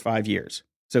good for 5 years.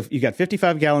 So if you got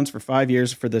 55 gallons for 5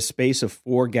 years for the space of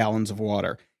 4 gallons of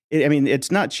water. I mean, it's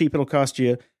not cheap. It'll cost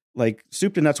you like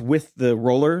soup to nuts with the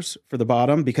rollers for the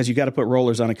bottom, because you got to put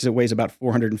rollers on it because it weighs about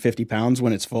 450 pounds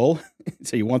when it's full.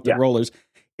 So you want the rollers.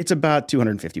 It's about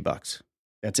 $250.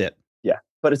 That's it. Yeah.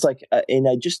 But it's like, and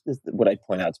what I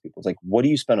point out to people is like, what do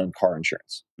you spend on car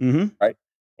insurance? Mm-hmm. Right.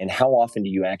 And how often do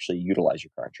you actually utilize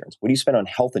your car insurance? What do you spend on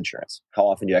health insurance? How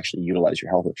often do you actually utilize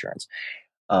your health insurance?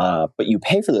 But you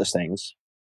pay for those things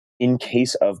in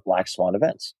case of black swan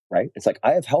events, right? It's like,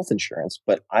 I have health insurance,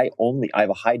 but I have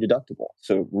a high deductible.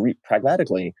 So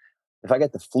pragmatically, if I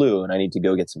get the flu and I need to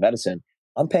go get some medicine,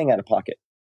 I'm paying out of pocket,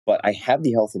 but I have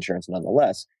the health insurance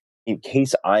nonetheless, in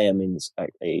case I am in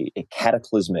a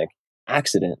cataclysmic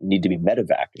accident, need to be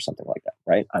medevaced or something like that,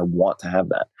 right? I want to have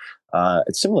that.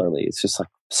 Similarly, it's just like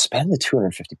spend the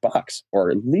 $250 or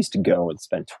at least go and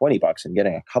spend $20 and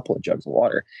getting a couple of jugs of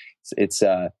water. It's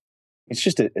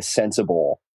just a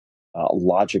sensible,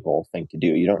 logical thing to do.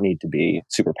 You don't need to be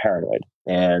super paranoid.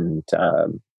 And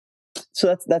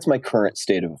so that's my current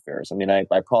state of affairs. I mean, I'm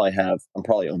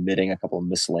probably omitting a couple of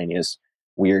miscellaneous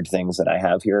weird things that I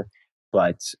have here,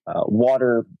 but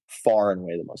water far and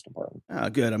away the most important. Oh,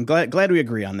 good. I'm glad we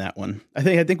agree on that one. I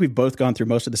think we've both gone through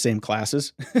most of the same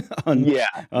classes on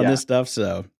this stuff.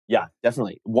 So yeah,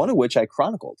 definitely. One of which I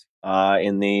chronicled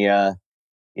in the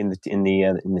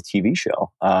TV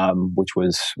show, which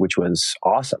was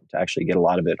awesome to actually get a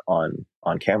lot of it on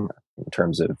camera in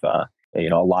terms of a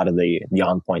lot of the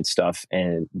on point stuff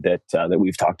and that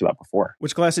we've talked about before.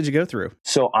 Which class did you go through?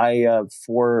 So I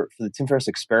for the Tim Ferriss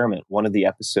experiment, one of the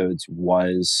episodes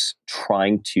was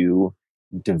trying to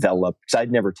develop, because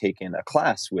I'd never taken a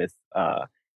class with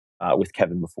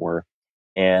Kevin before.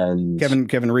 And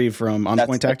Kevin Reeve from On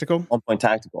Point Tactical? On Point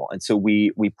Tactical. And so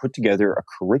we put together a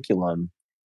curriculum,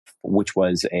 which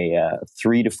was a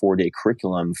 3 to 4 day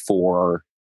curriculum for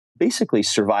basically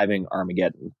surviving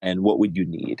Armageddon and what would you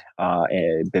need. But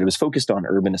it was focused on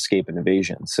urban escape and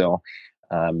evasion. So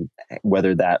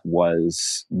whether that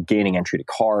was gaining entry to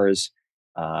cars,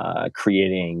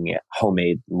 creating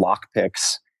homemade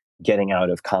lockpicks, getting out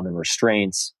of common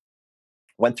restraints,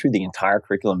 went through the entire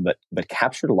curriculum, but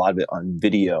captured a lot of it on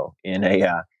video in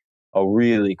a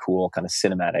really cool kind of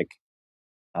cinematic,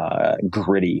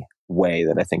 gritty way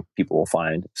that I think people will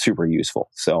find super useful.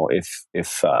 So if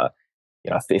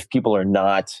people are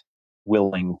not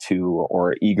willing to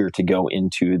or eager to go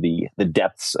into the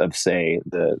depths of, say,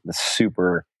 the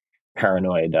super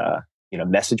paranoid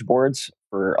message boards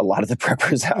for a lot of the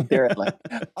preppers out there, like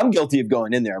I'm guilty of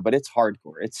going in there, but it's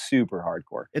hardcore. It's super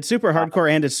hardcore. It's super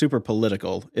hardcore and it's super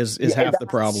political is half the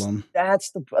problem.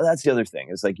 That's the other thing,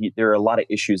 is like there are a lot of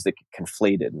issues that get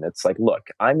conflated, and it's like, look,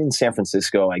 I'm in San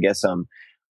Francisco. I guess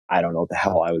I don't know what the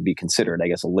hell I would be considered. I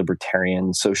guess a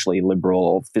libertarian, socially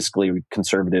liberal, fiscally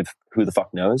conservative, who the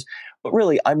fuck knows? But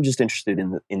really, I'm just interested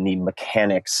in the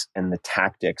mechanics and the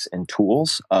tactics and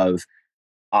tools of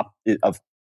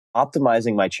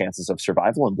optimizing my chances of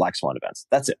survival in black swan events.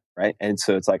 That's it, right? And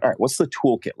so it's like, all right, what's the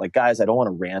toolkit? Like, guys, I don't want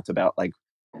to rant about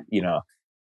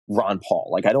Ron Paul.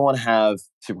 Like, I don't want to have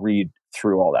to read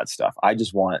through all that stuff. I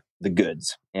just want the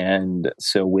goods. And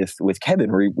so with Kevin,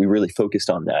 we really focused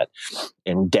on that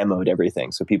and demoed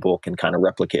everything so people can kind of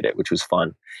replicate it, which was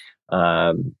fun.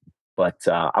 But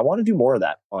I want to do more of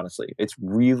that, honestly. It's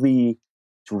really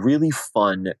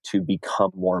fun to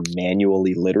become more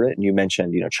manually literate. And you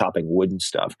mentioned, chopping wood and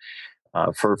stuff.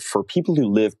 For people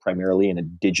who live primarily in a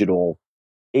digital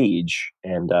age,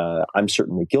 and I'm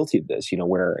certainly guilty of this,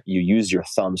 where you use your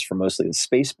thumbs for mostly the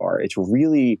space bar, it's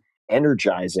really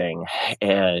energizing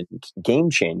and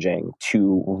game-changing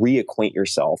to reacquaint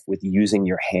yourself with using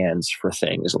your hands for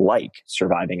things like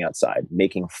surviving outside,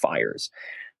 making fires,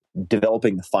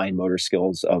 developing the fine motor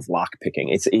skills of lock picking.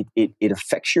 It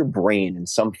affects your brain in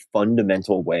some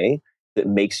fundamental way that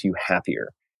makes you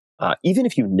happier, even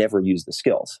if you never use the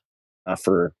skills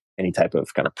for any type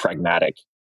of kind of pragmatic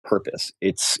purpose.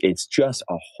 It's just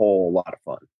a whole lot of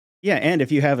fun. Yeah, and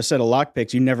if you have a set of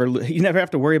lockpicks, you never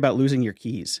have to worry about losing your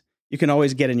keys. You can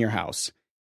always get in your house.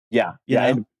 Yeah,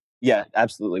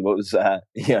 absolutely. What was I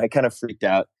kind of freaked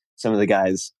out some of the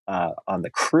guys on the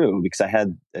crew, because I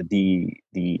had the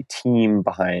team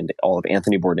behind all of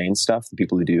Anthony Bourdain's stuff, the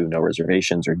people who do No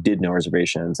Reservations or did No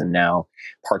Reservations, and now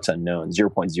Parts Unknown,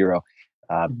 0.0.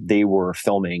 They were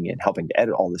filming and helping to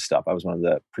edit all this stuff. I was one of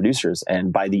the producers.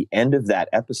 And by the end of that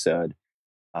episode,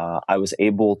 I was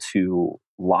able to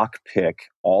lockpick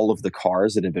all of the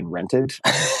cars that had been rented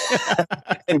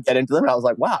and get into them. And I was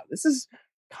like, wow, this is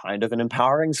kind of an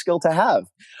empowering skill to have,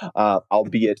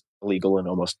 albeit illegal in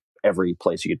almost every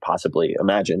place you could possibly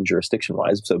imagine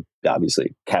jurisdiction-wise. So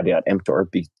obviously, caveat emptor,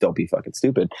 don't be fucking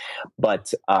stupid.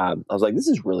 But I was like, this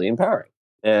is really empowering.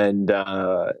 And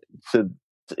so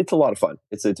it's a lot of fun.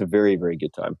 It's a very, very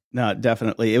good time. No,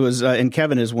 definitely. It was, and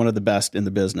Kevin is one of the best in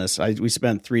the business. We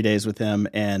spent 3 days with him,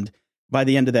 and by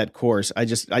the end of that course, I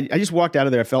just walked out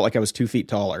of there. I felt like I was 2 feet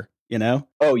taller.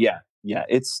 Oh yeah.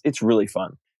 It's really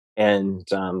fun, and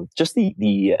just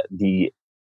the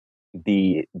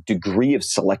degree of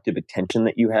selective attention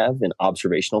that you have and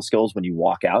observational skills when you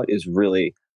walk out is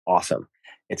really awesome.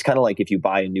 It's kind of like if you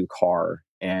buy a new car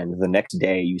and the next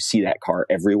day you see that car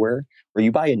everywhere, or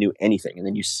you buy a new anything and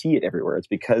then you see it everywhere. It's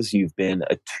because you've been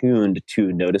attuned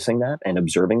to noticing that and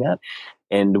observing that.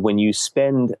 And when you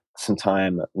spend some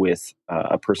time with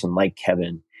a person like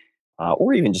Kevin,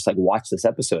 or even just like watch this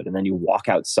episode and then you walk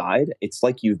outside, it's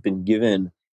like you've been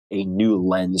given a new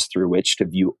lens through which to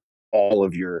view all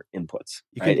of your inputs.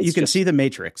 You can see the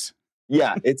matrix.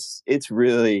 Yeah, it's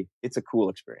a cool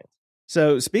experience.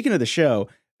 So speaking of the show,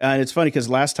 and it's funny because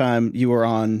last time you were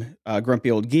on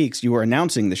Grumpy Old Geeks, you were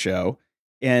announcing the show.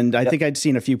 And I think I'd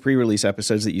seen a few pre-release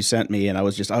episodes that you sent me, and I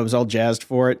was all jazzed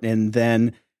for it, and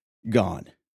then gone,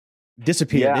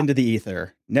 disappeared into the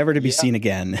ether, never to be seen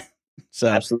again. So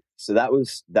absolutely. So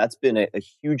that's been a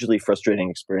hugely frustrating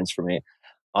experience for me.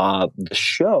 The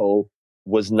show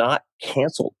was not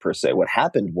canceled per se. What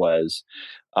happened was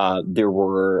there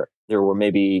were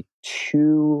maybe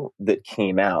 2 that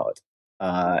came out,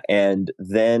 and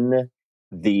then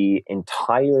the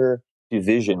entire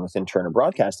division within Turner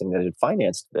Broadcasting that had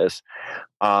financed this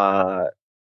was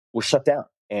shut down,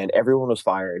 and everyone was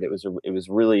fired. It was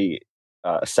really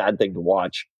a sad thing to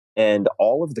watch, and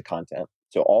all of the content,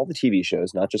 so all the TV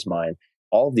shows, not just mine,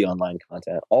 all of the online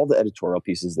content, all the editorial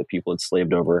pieces that people had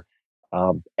slaved over,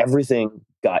 everything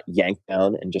got yanked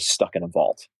down and just stuck in a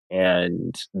vault.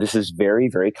 And this is very,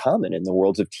 very common in the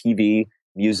worlds of TV,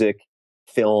 music,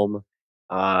 film.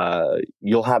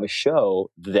 You'll have a show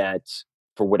that,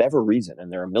 for whatever reason, and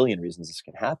there are a million reasons this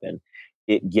can happen,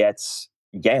 it gets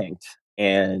yanked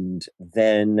and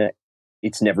then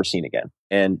it's never seen again.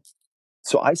 And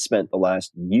so I spent the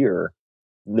last year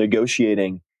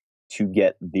negotiating to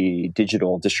get the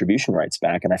digital distribution rights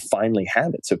back, and I finally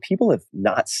have it. So people have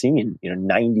not seen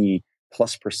 90+%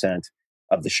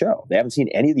 of the show. They haven't seen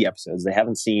any of the episodes. They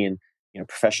haven't seen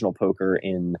professional poker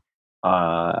in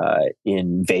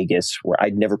Vegas, where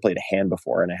I'd never played a hand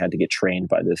before, and I had to get trained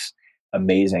by this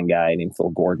amazing guy named Phil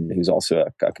Gordon, who's also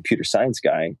a computer science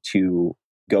guy, to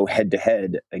go head to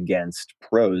head against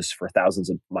pros for thousands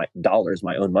of dollars,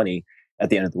 my own money, at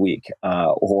the end of the week,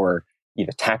 or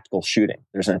tactical shooting.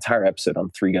 There's an entire episode on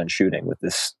 3-gun shooting with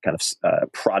this kind of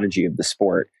prodigy of the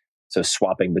sport. So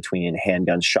swapping between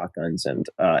handguns, shotguns, and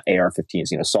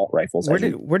AR-15s, assault rifles.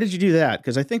 Where did you do that?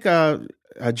 Because I think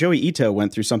Joey Ito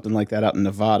went through something like that out in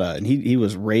Nevada, and he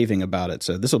was raving about it.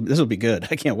 So this will be good.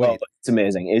 I can't wait. It's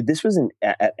amazing. This was in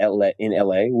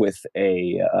LA with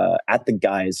at the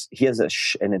guy's. He has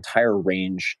an entire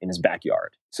range in his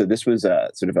backyard. So this was a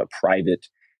sort of a private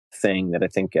thing that I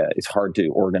think is hard to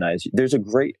organize. There's a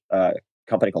great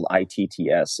company called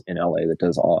ITTS in LA that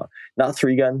does not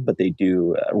 3-gun, but they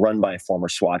do run by former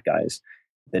SWAT guys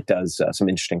that does some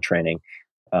interesting training.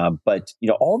 But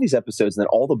all these episodes and then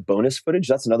all the bonus footage,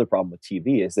 that's another problem with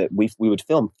TV, is that we would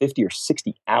film 50 or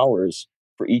 60 hours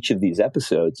for each of these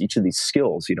episodes, each of these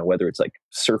skills, whether it's like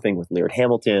surfing with Laird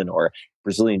Hamilton or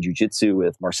Brazilian Jiu-Jitsu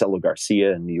with Marcelo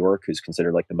Garcia in New York, who's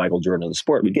considered like the Michael Jordan of the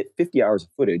sport. We'd get 50 hours of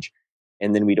footage,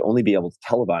 and then we'd only be able to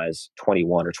televise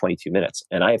 21 or 22 minutes.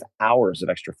 And I have hours of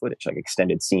extra footage, like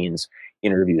extended scenes,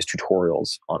 interviews,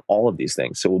 tutorials on all of these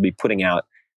things. So we'll be putting out,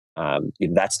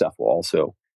 that stuff will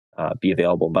also be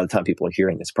available. By the time people are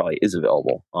hearing this, probably is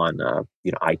available on,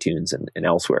 iTunes and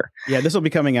elsewhere. Yeah, this will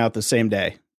be coming out the same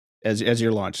day as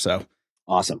your launch. So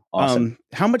awesome.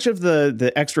 How much of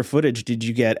the extra footage did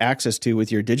you get access to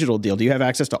with your digital deal? Do you have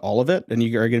access to all of it, and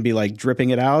you are going to be like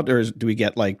dripping it out, or do we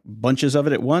get like bunches of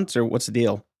it at once, or what's the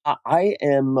deal? I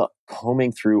am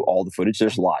combing through all the footage.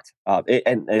 There's a lot,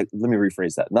 and let me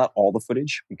rephrase that: not all the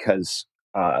footage, because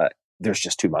there's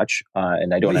just too much,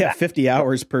 and I don't have 50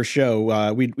 hours per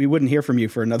show. We wouldn't hear from you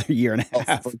for another year and a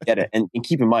half. Forget it, and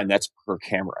keep in mind that's per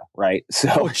camera, right?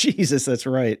 So, Jesus, that's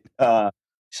right.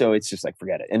 So it's just like,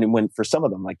 forget it. And when, for some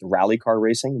of them, like the rally car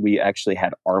racing, we actually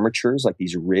had armatures, like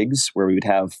these rigs where we would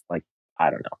have like, I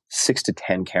don't know, 6 to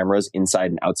 10 cameras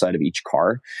inside and outside of each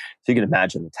car. So you can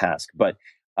imagine the task. But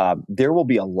there will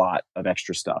be a lot of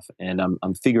extra stuff. And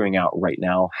I'm figuring out right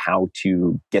now how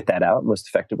to get that out most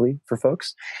effectively for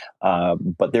folks.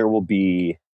 But there will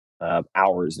be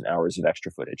hours and hours of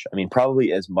extra footage. I mean,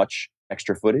 probably as much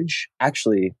extra footage,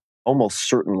 actually almost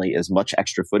certainly as much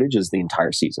extra footage as the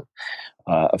entire season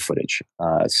of footage.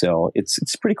 So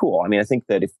it's pretty cool. I mean, I think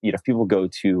that if people go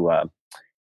to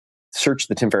search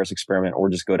the Tim Ferriss Experiment, or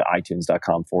just go to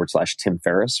itunes.com/Tim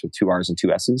Ferriss with 2 R's and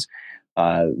 2 S's,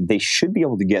 they should be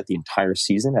able to get the entire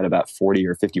season at about 40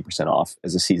 or 50% off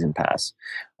as a season pass.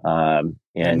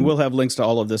 And we'll have links to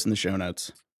all of this in the show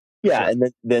notes. Yeah. Sure.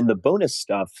 And then the bonus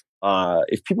stuff,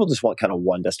 if people just want kind of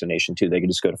one destination too, they can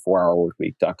just go to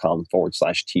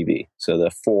 4hourworkweek.com/TV. So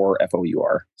the 4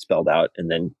 FOUR spelled out,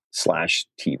 and then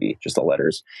 /TV, just the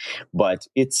letters. But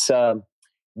it's, what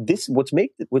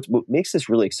makes this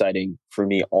really exciting for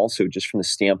me also, just from the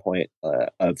standpoint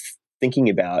of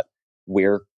thinking about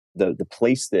where the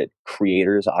place that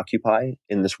creators occupy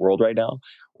in this world right now,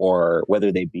 or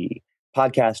whether they be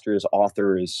podcasters,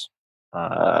 authors,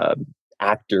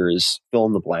 actors, fill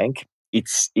in the blank.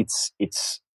 It's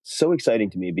so exciting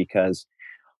to me because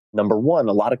number one,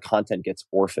 a lot of content gets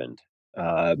orphaned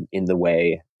in the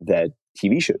way that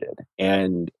TV show did.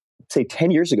 And say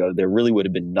 10 years ago, there really would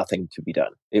have been nothing to be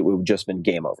done. It would have just been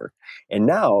game over. And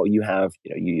now you have,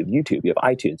 you have YouTube, you have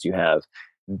iTunes, you have,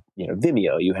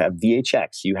 Vimeo, you have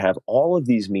VHX, you have all of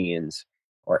these means,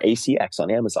 or ACX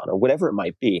on Amazon, or whatever it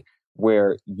might be,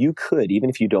 where you could, even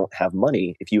if you don't have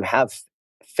money, if you have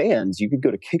fans, you could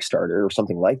go to Kickstarter or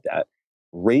something like that,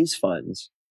 raise funds,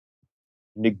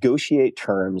 negotiate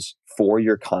terms for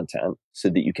your content so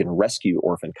that you can rescue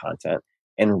orphan content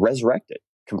and resurrect it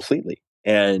completely.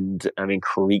 And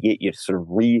create, sort of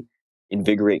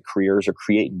reinvigorate careers or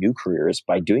create new careers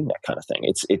by doing that kind of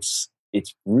thing.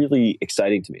 It's really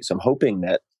exciting to me. So I'm hoping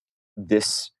that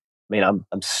this, I'm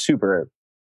super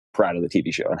proud of the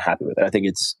TV show and happy with it. I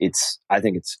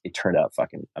think it turned out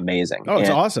fucking amazing. Oh, it's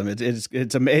awesome.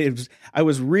 It's amazing. I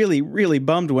was really, really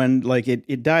bummed when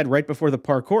it died right before the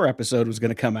parkour episode was going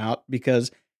to come out, because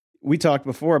we talked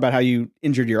before about how you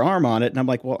injured your arm on it. And I'm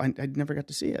like, well, I never got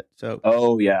to see it. So,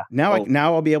 now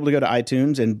I'll be able to go to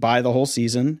iTunes and buy the whole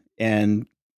season and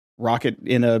rock it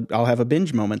I'll have a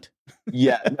binge moment.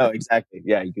 Yeah, no, exactly.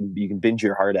 Yeah. You can binge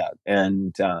your heart out.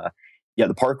 And,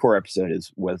 the parkour episode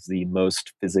was the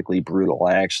most physically brutal.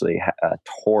 I actually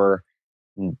tore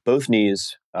both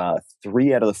knees,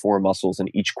 3 out of the 4 muscles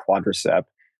in each quadricep,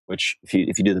 which if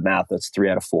you do the math, that's 3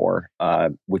 out of 4,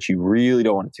 which you really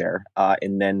don't want to tear.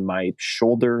 And then my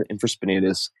shoulder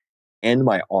infraspinatus and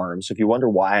my arm. So if you wonder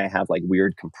why I have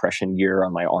weird compression gear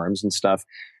on my arms and stuff,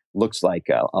 looks like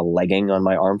a legging on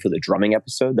my arm for the drumming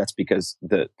episode. That's because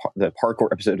the parkour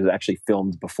episode was actually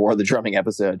filmed before the drumming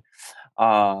episode.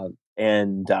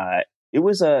 It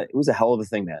was a hell of a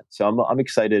thing, man. So I'm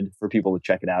excited for people to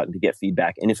check it out and to get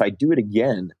feedback. And if I do it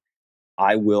again,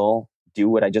 I will do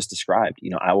what I just described.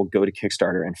 I will go to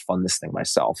Kickstarter and fund this thing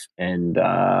myself. And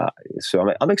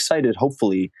so I'm excited,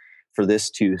 hopefully, for this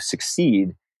to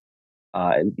succeed.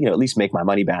 And at least make my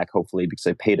money back, hopefully, because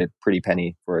I paid a pretty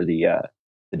penny for the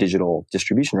digital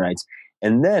distribution rights.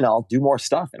 And then I'll do more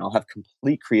stuff, and I'll have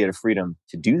complete creative freedom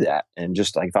to do that. And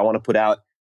just if I want to put out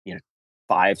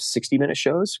 5 60-minute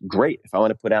shows, great. If I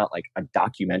want to put out a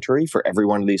documentary for every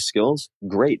one of these skills,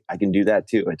 great. I can do that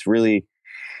too. It's really,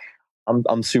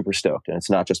 I'm super stoked. And it's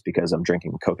not just because I'm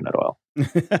drinking coconut oil.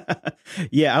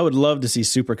 Yeah, I would love to see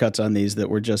supercuts on these that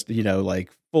were just,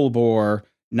 full bore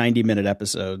 90-minute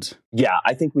episodes. Yeah,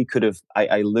 I think we could have,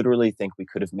 I literally think we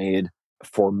could have made,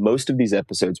 for most of these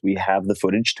episodes, we have the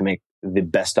footage to make the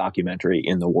best documentary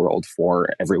in the world for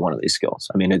every one of these skills.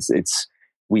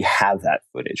 We have that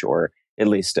footage, or at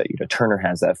least Turner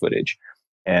has that footage.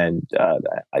 And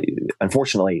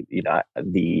unfortunately,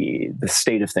 the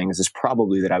state of things is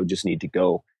probably that I would just need to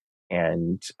go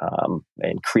and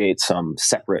create some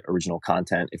separate original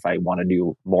content if I want to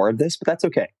do more of this. But that's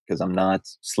okay, because I'm not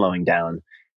slowing down,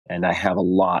 and I have a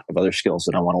lot of other skills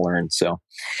that I want to learn. So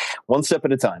one step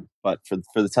at a time. But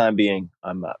for the time being,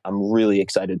 I'm really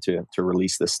excited to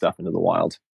release this stuff into the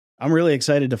wild. I'm really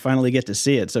excited to finally get to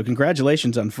see it. So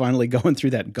congratulations on finally going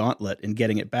through that gauntlet and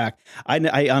getting it back.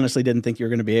 I honestly didn't think you were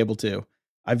going to be able to.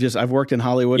 I've worked in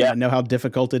Hollywood. Yeah. And I know how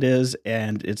difficult it is.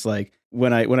 And it's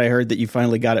when I heard that you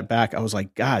finally got it back, I was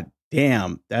like, God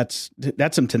damn, that's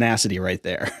some tenacity right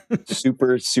there.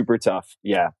 Super, super tough.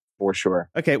 Yeah, for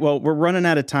sure. Okay. Well, we're running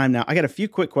out of time now. I got a few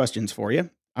quick questions for you.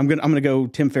 I'm going to go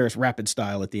Tim Ferriss rapid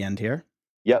style at the end here.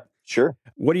 Yep, sure.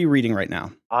 What are you reading right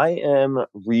now? I am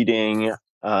reading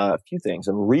a few things.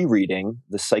 I'm rereading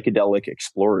The Psychedelic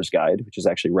Explorer's Guide, which is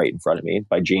actually right in front of me,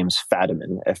 by James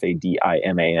Fadiman,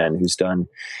 Fadiman, who's done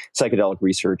psychedelic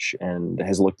research and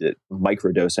has looked at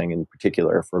microdosing in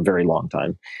particular for a very long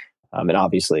time. And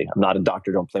obviously, I'm not a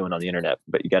doctor, don't play one on the internet,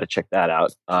 but you got to check that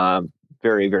out.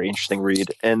 Very, very interesting read.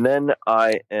 And then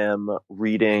I am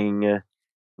reading,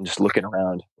 I'm just looking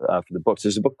around for the books.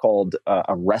 There's a book called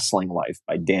A Wrestling Life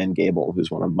by Dan Gable,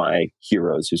 who's one of my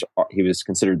heroes. He was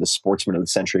considered the sportsman of the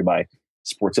century by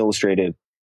Sports Illustrated,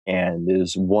 and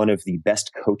is one of the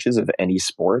best coaches of any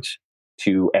sport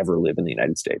to ever live in the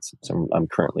United States. So I'm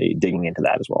currently digging into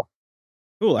that as well.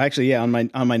 Cool. Actually, yeah, on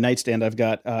my nightstand, I've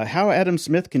got How Adam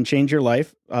Smith Can Change Your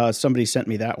Life. Somebody sent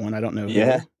me that one. I don't know who.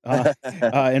 Yeah.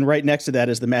 And right next to that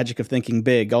is The Magic of Thinking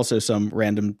Big. Also, some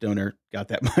random donor got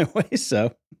that my way.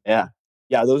 So yeah,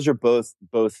 those are both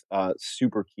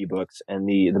super key books. And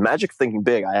the Magic of Thinking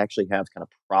Big, I actually have kind of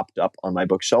propped up on my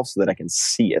bookshelf so that I can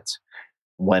see it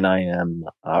when I am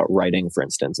writing, for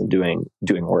instance, and doing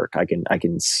work. I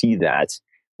can see that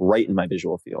right in my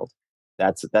visual field.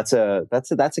 That's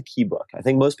a key book. I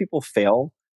think most people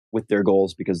fail with their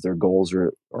goals because their goals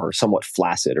are somewhat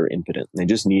flaccid or impotent. They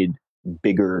just need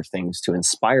bigger things to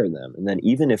inspire them. And then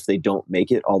even if they don't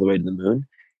make it all the way to the moon,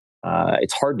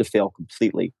 it's hard to fail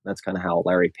completely. That's kind of how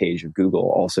Larry Page of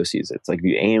Google also sees it. It's like if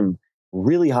you aim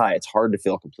really high, it's hard to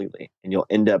fail completely, and you'll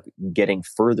end up getting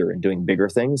further and doing bigger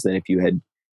things than if you had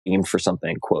aimed for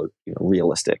something, quote,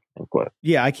 realistic, end quote.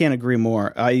 Yeah, I can't agree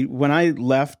more. When I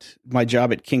left my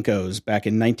job at Kinko's back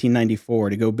in 1994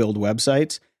 to go build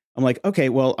websites, I'm like, okay,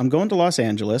 well, I'm going to Los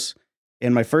Angeles,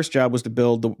 and my first job was to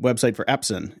build the website for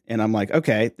Epson. And I'm like,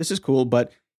 okay, this is cool,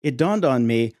 but it dawned on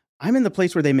me, I'm in the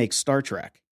place where they make Star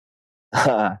Trek.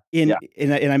 And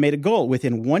I made a goal.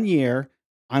 Within 1 year,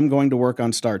 I'm going to work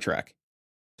on Star Trek.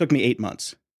 Took me 8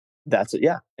 months. That's it.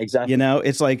 Yeah, exactly.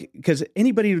 It's like, because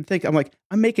anybody would think,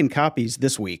 I'm making copies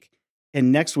this week,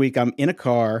 and next week I'm in a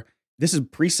car. This is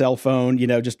pre-cell phone,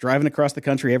 just driving across the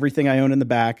country, everything I own in the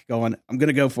back, going, I'm going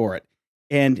to go for it.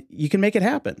 And you can make it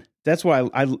happen. That's why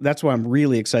I'm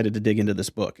really excited to dig into this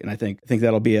book. And I think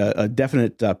that'll be a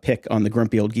definite pick on the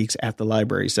Grumpy Old Geeks at the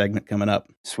Library segment coming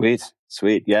up. Sweet.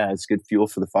 Yeah, it's good fuel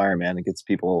for the fire, man. It gets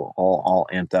people all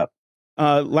amped up.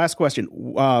 Last question.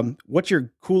 What's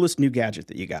your coolest new gadget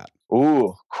that you got?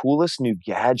 Ooh, coolest new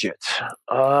gadget.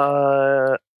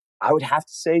 I would have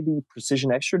to say the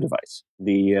Precision Extra device.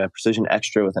 The Precision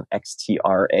Extra with an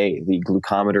XTRA, the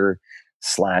glucometer /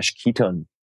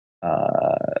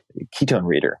 ketone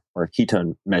reader, or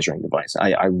ketone measuring device.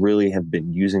 I really have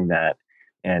been using that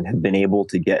and have been able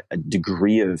to get a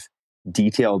degree of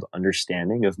detailed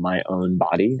understanding of my own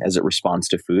body as it responds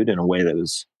to food in a way that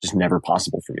was just never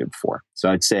possible for me before.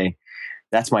 So I'd say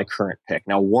that's my current pick.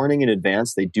 Now, warning in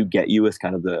advance, they do get you with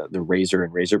kind of the razor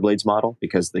and razor blades model,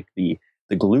 because the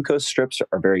glucose strips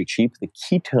are very cheap. The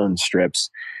ketone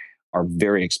strips are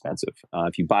very expensive.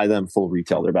 If you buy them full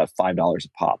retail, they're about $5 a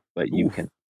pop, but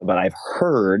I've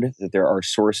heard that there are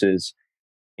sources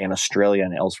in Australia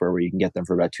and elsewhere where you can get them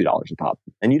for about $2 a pop.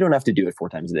 And you don't have to do it 4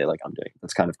 times a day like I'm doing.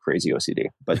 That's kind of crazy OCD.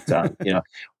 But,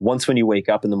 once when you wake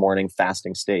up in the morning,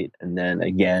 fasting state, and then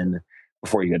again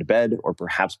before you go to bed, or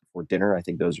perhaps before dinner, I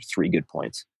think those are 3 good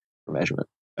points for measurement.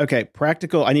 Okay,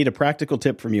 practical. I need a practical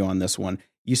tip from you on this one.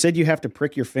 You said you have to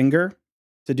prick your finger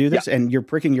to do this, and you're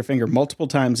pricking your finger multiple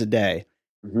times a day.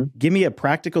 Mm-hmm. Give me a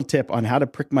practical tip on how to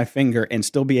prick my finger and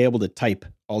still be able to type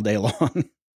all day long.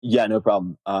 Yeah, no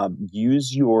problem.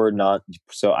 Use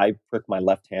so I prick my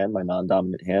left hand, my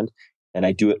non-dominant hand, and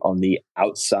I do it on the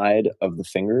outside of the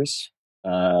fingers,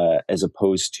 as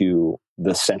opposed to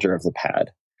the center of the pad.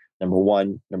 Number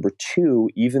one. Number two,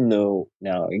 even though,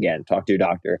 now again, talk to your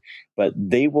doctor, but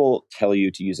they will tell you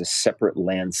to use a separate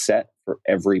lancet for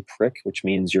every prick, which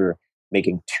means you're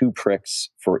making 2 pricks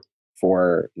for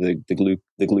the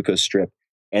glucose strip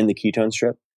and the ketone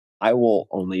strip. I will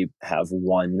only have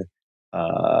one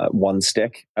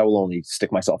stick. I will only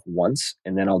stick myself once,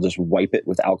 and then I'll just wipe it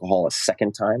with alcohol a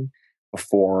second time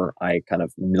before I kind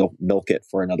of milk it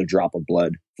for another drop of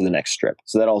blood for the next strip.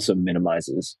 So that also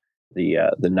minimizes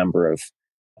the number of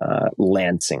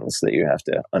lancings that you have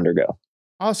to undergo.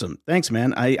 Awesome. Thanks,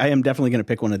 man. I am definitely going to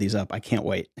pick one of these up. I can't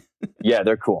wait. Yeah,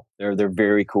 they're cool. They're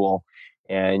very cool.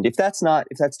 And if that's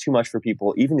too much for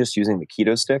people, even just using the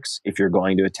keto sticks, if you're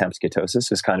going to attempt ketosis,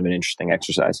 is kind of an interesting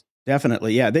exercise.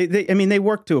 Definitely. Yeah. They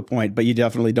work to a point, but you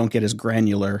definitely don't get as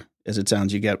granular as it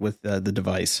sounds you get with the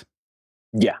device.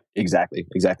 Yeah, exactly.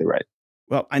 Exactly right.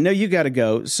 Well, I know you got to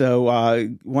go, so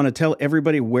want to tell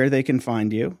everybody where they can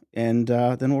find you, and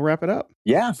then we'll wrap it up.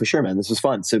 Yeah, for sure, man. This was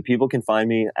fun. So people can find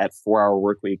me at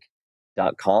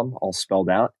 4hourworkweek.com, all spelled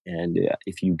out. And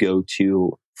if you go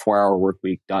to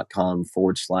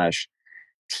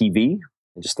 4hourworkweek.com/TV,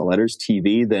 just the letters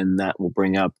TV, then that will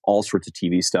bring up all sorts of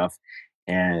TV stuff.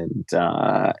 And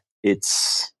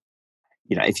it's,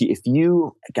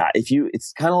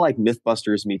 it's kind of like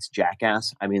Mythbusters meets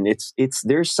Jackass. I mean,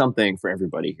 there's something for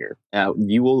everybody here.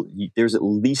 There's at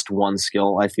least one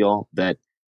skill I feel that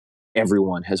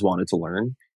everyone has wanted to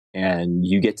learn, and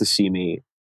you get to see me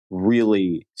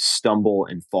really stumble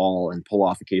and fall and pull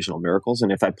off occasional miracles.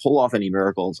 And if I pull off any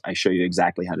miracles, I show you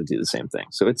exactly how to do the same thing.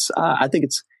 So I think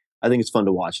it's fun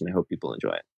to watch, and I hope people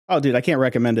enjoy it. Oh, dude, I can't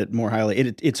recommend it more highly.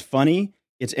 It's funny,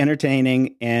 it's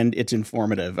entertaining, and it's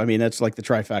informative. I mean, that's like the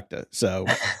trifecta. So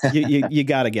you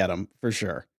got to get them for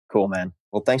sure. Cool, man.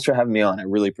 Well, thanks for having me on. I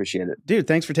really appreciate it. Dude,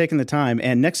 thanks for taking the time.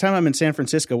 And next time I'm in San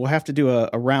Francisco, we'll have to do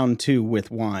a round 2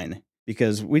 with wine,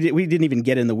 because we didn't even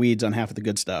get in the weeds on half of the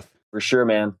good stuff. For sure,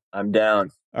 man. I'm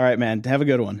down. All right, man. Have a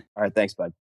good one. All right. Thanks,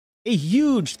 bud. A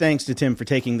huge thanks to Tim for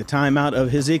taking the time out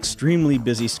of his extremely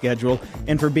busy schedule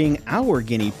and for being our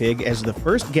guinea pig as the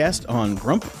first guest on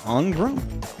Grump on Grump.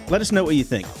 Let us know what you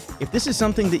think. If this is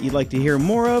something that you'd like to hear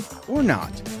more of or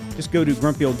not. Just go to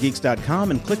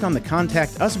grumpyoldgeeks.com and click on the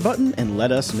Contact Us button and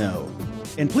let us know.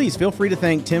 And please feel free to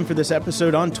thank Tim for this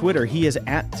episode on Twitter. He is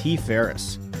at T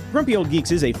Ferriss. Grumpy Old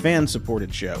Geeks is a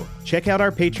fan-supported show. Check out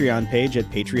our Patreon page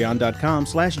at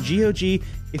patreon.com/GOG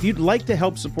if you'd like to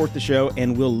help support the show,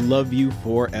 and we'll love you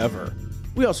forever.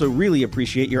 We also really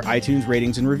appreciate your iTunes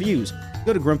ratings and reviews.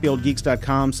 Go to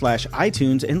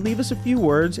grumpyoldgeeks.com/iTunes and leave us a few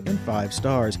words and 5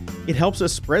 stars. It helps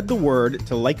us spread the word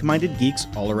to like-minded geeks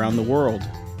all around the world.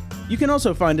 You can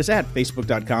also find us at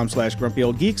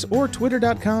facebook.com/grumpyoldgeeks or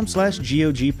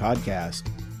twitter.com/GOG podcast.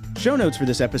 Show notes for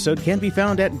this episode can be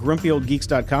found at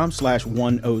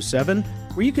grumpyoldgeeks.com/107,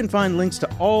 where you can find links to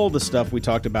all the stuff we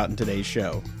talked about in today's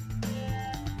show.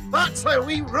 That's how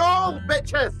we roll,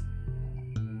 bitches!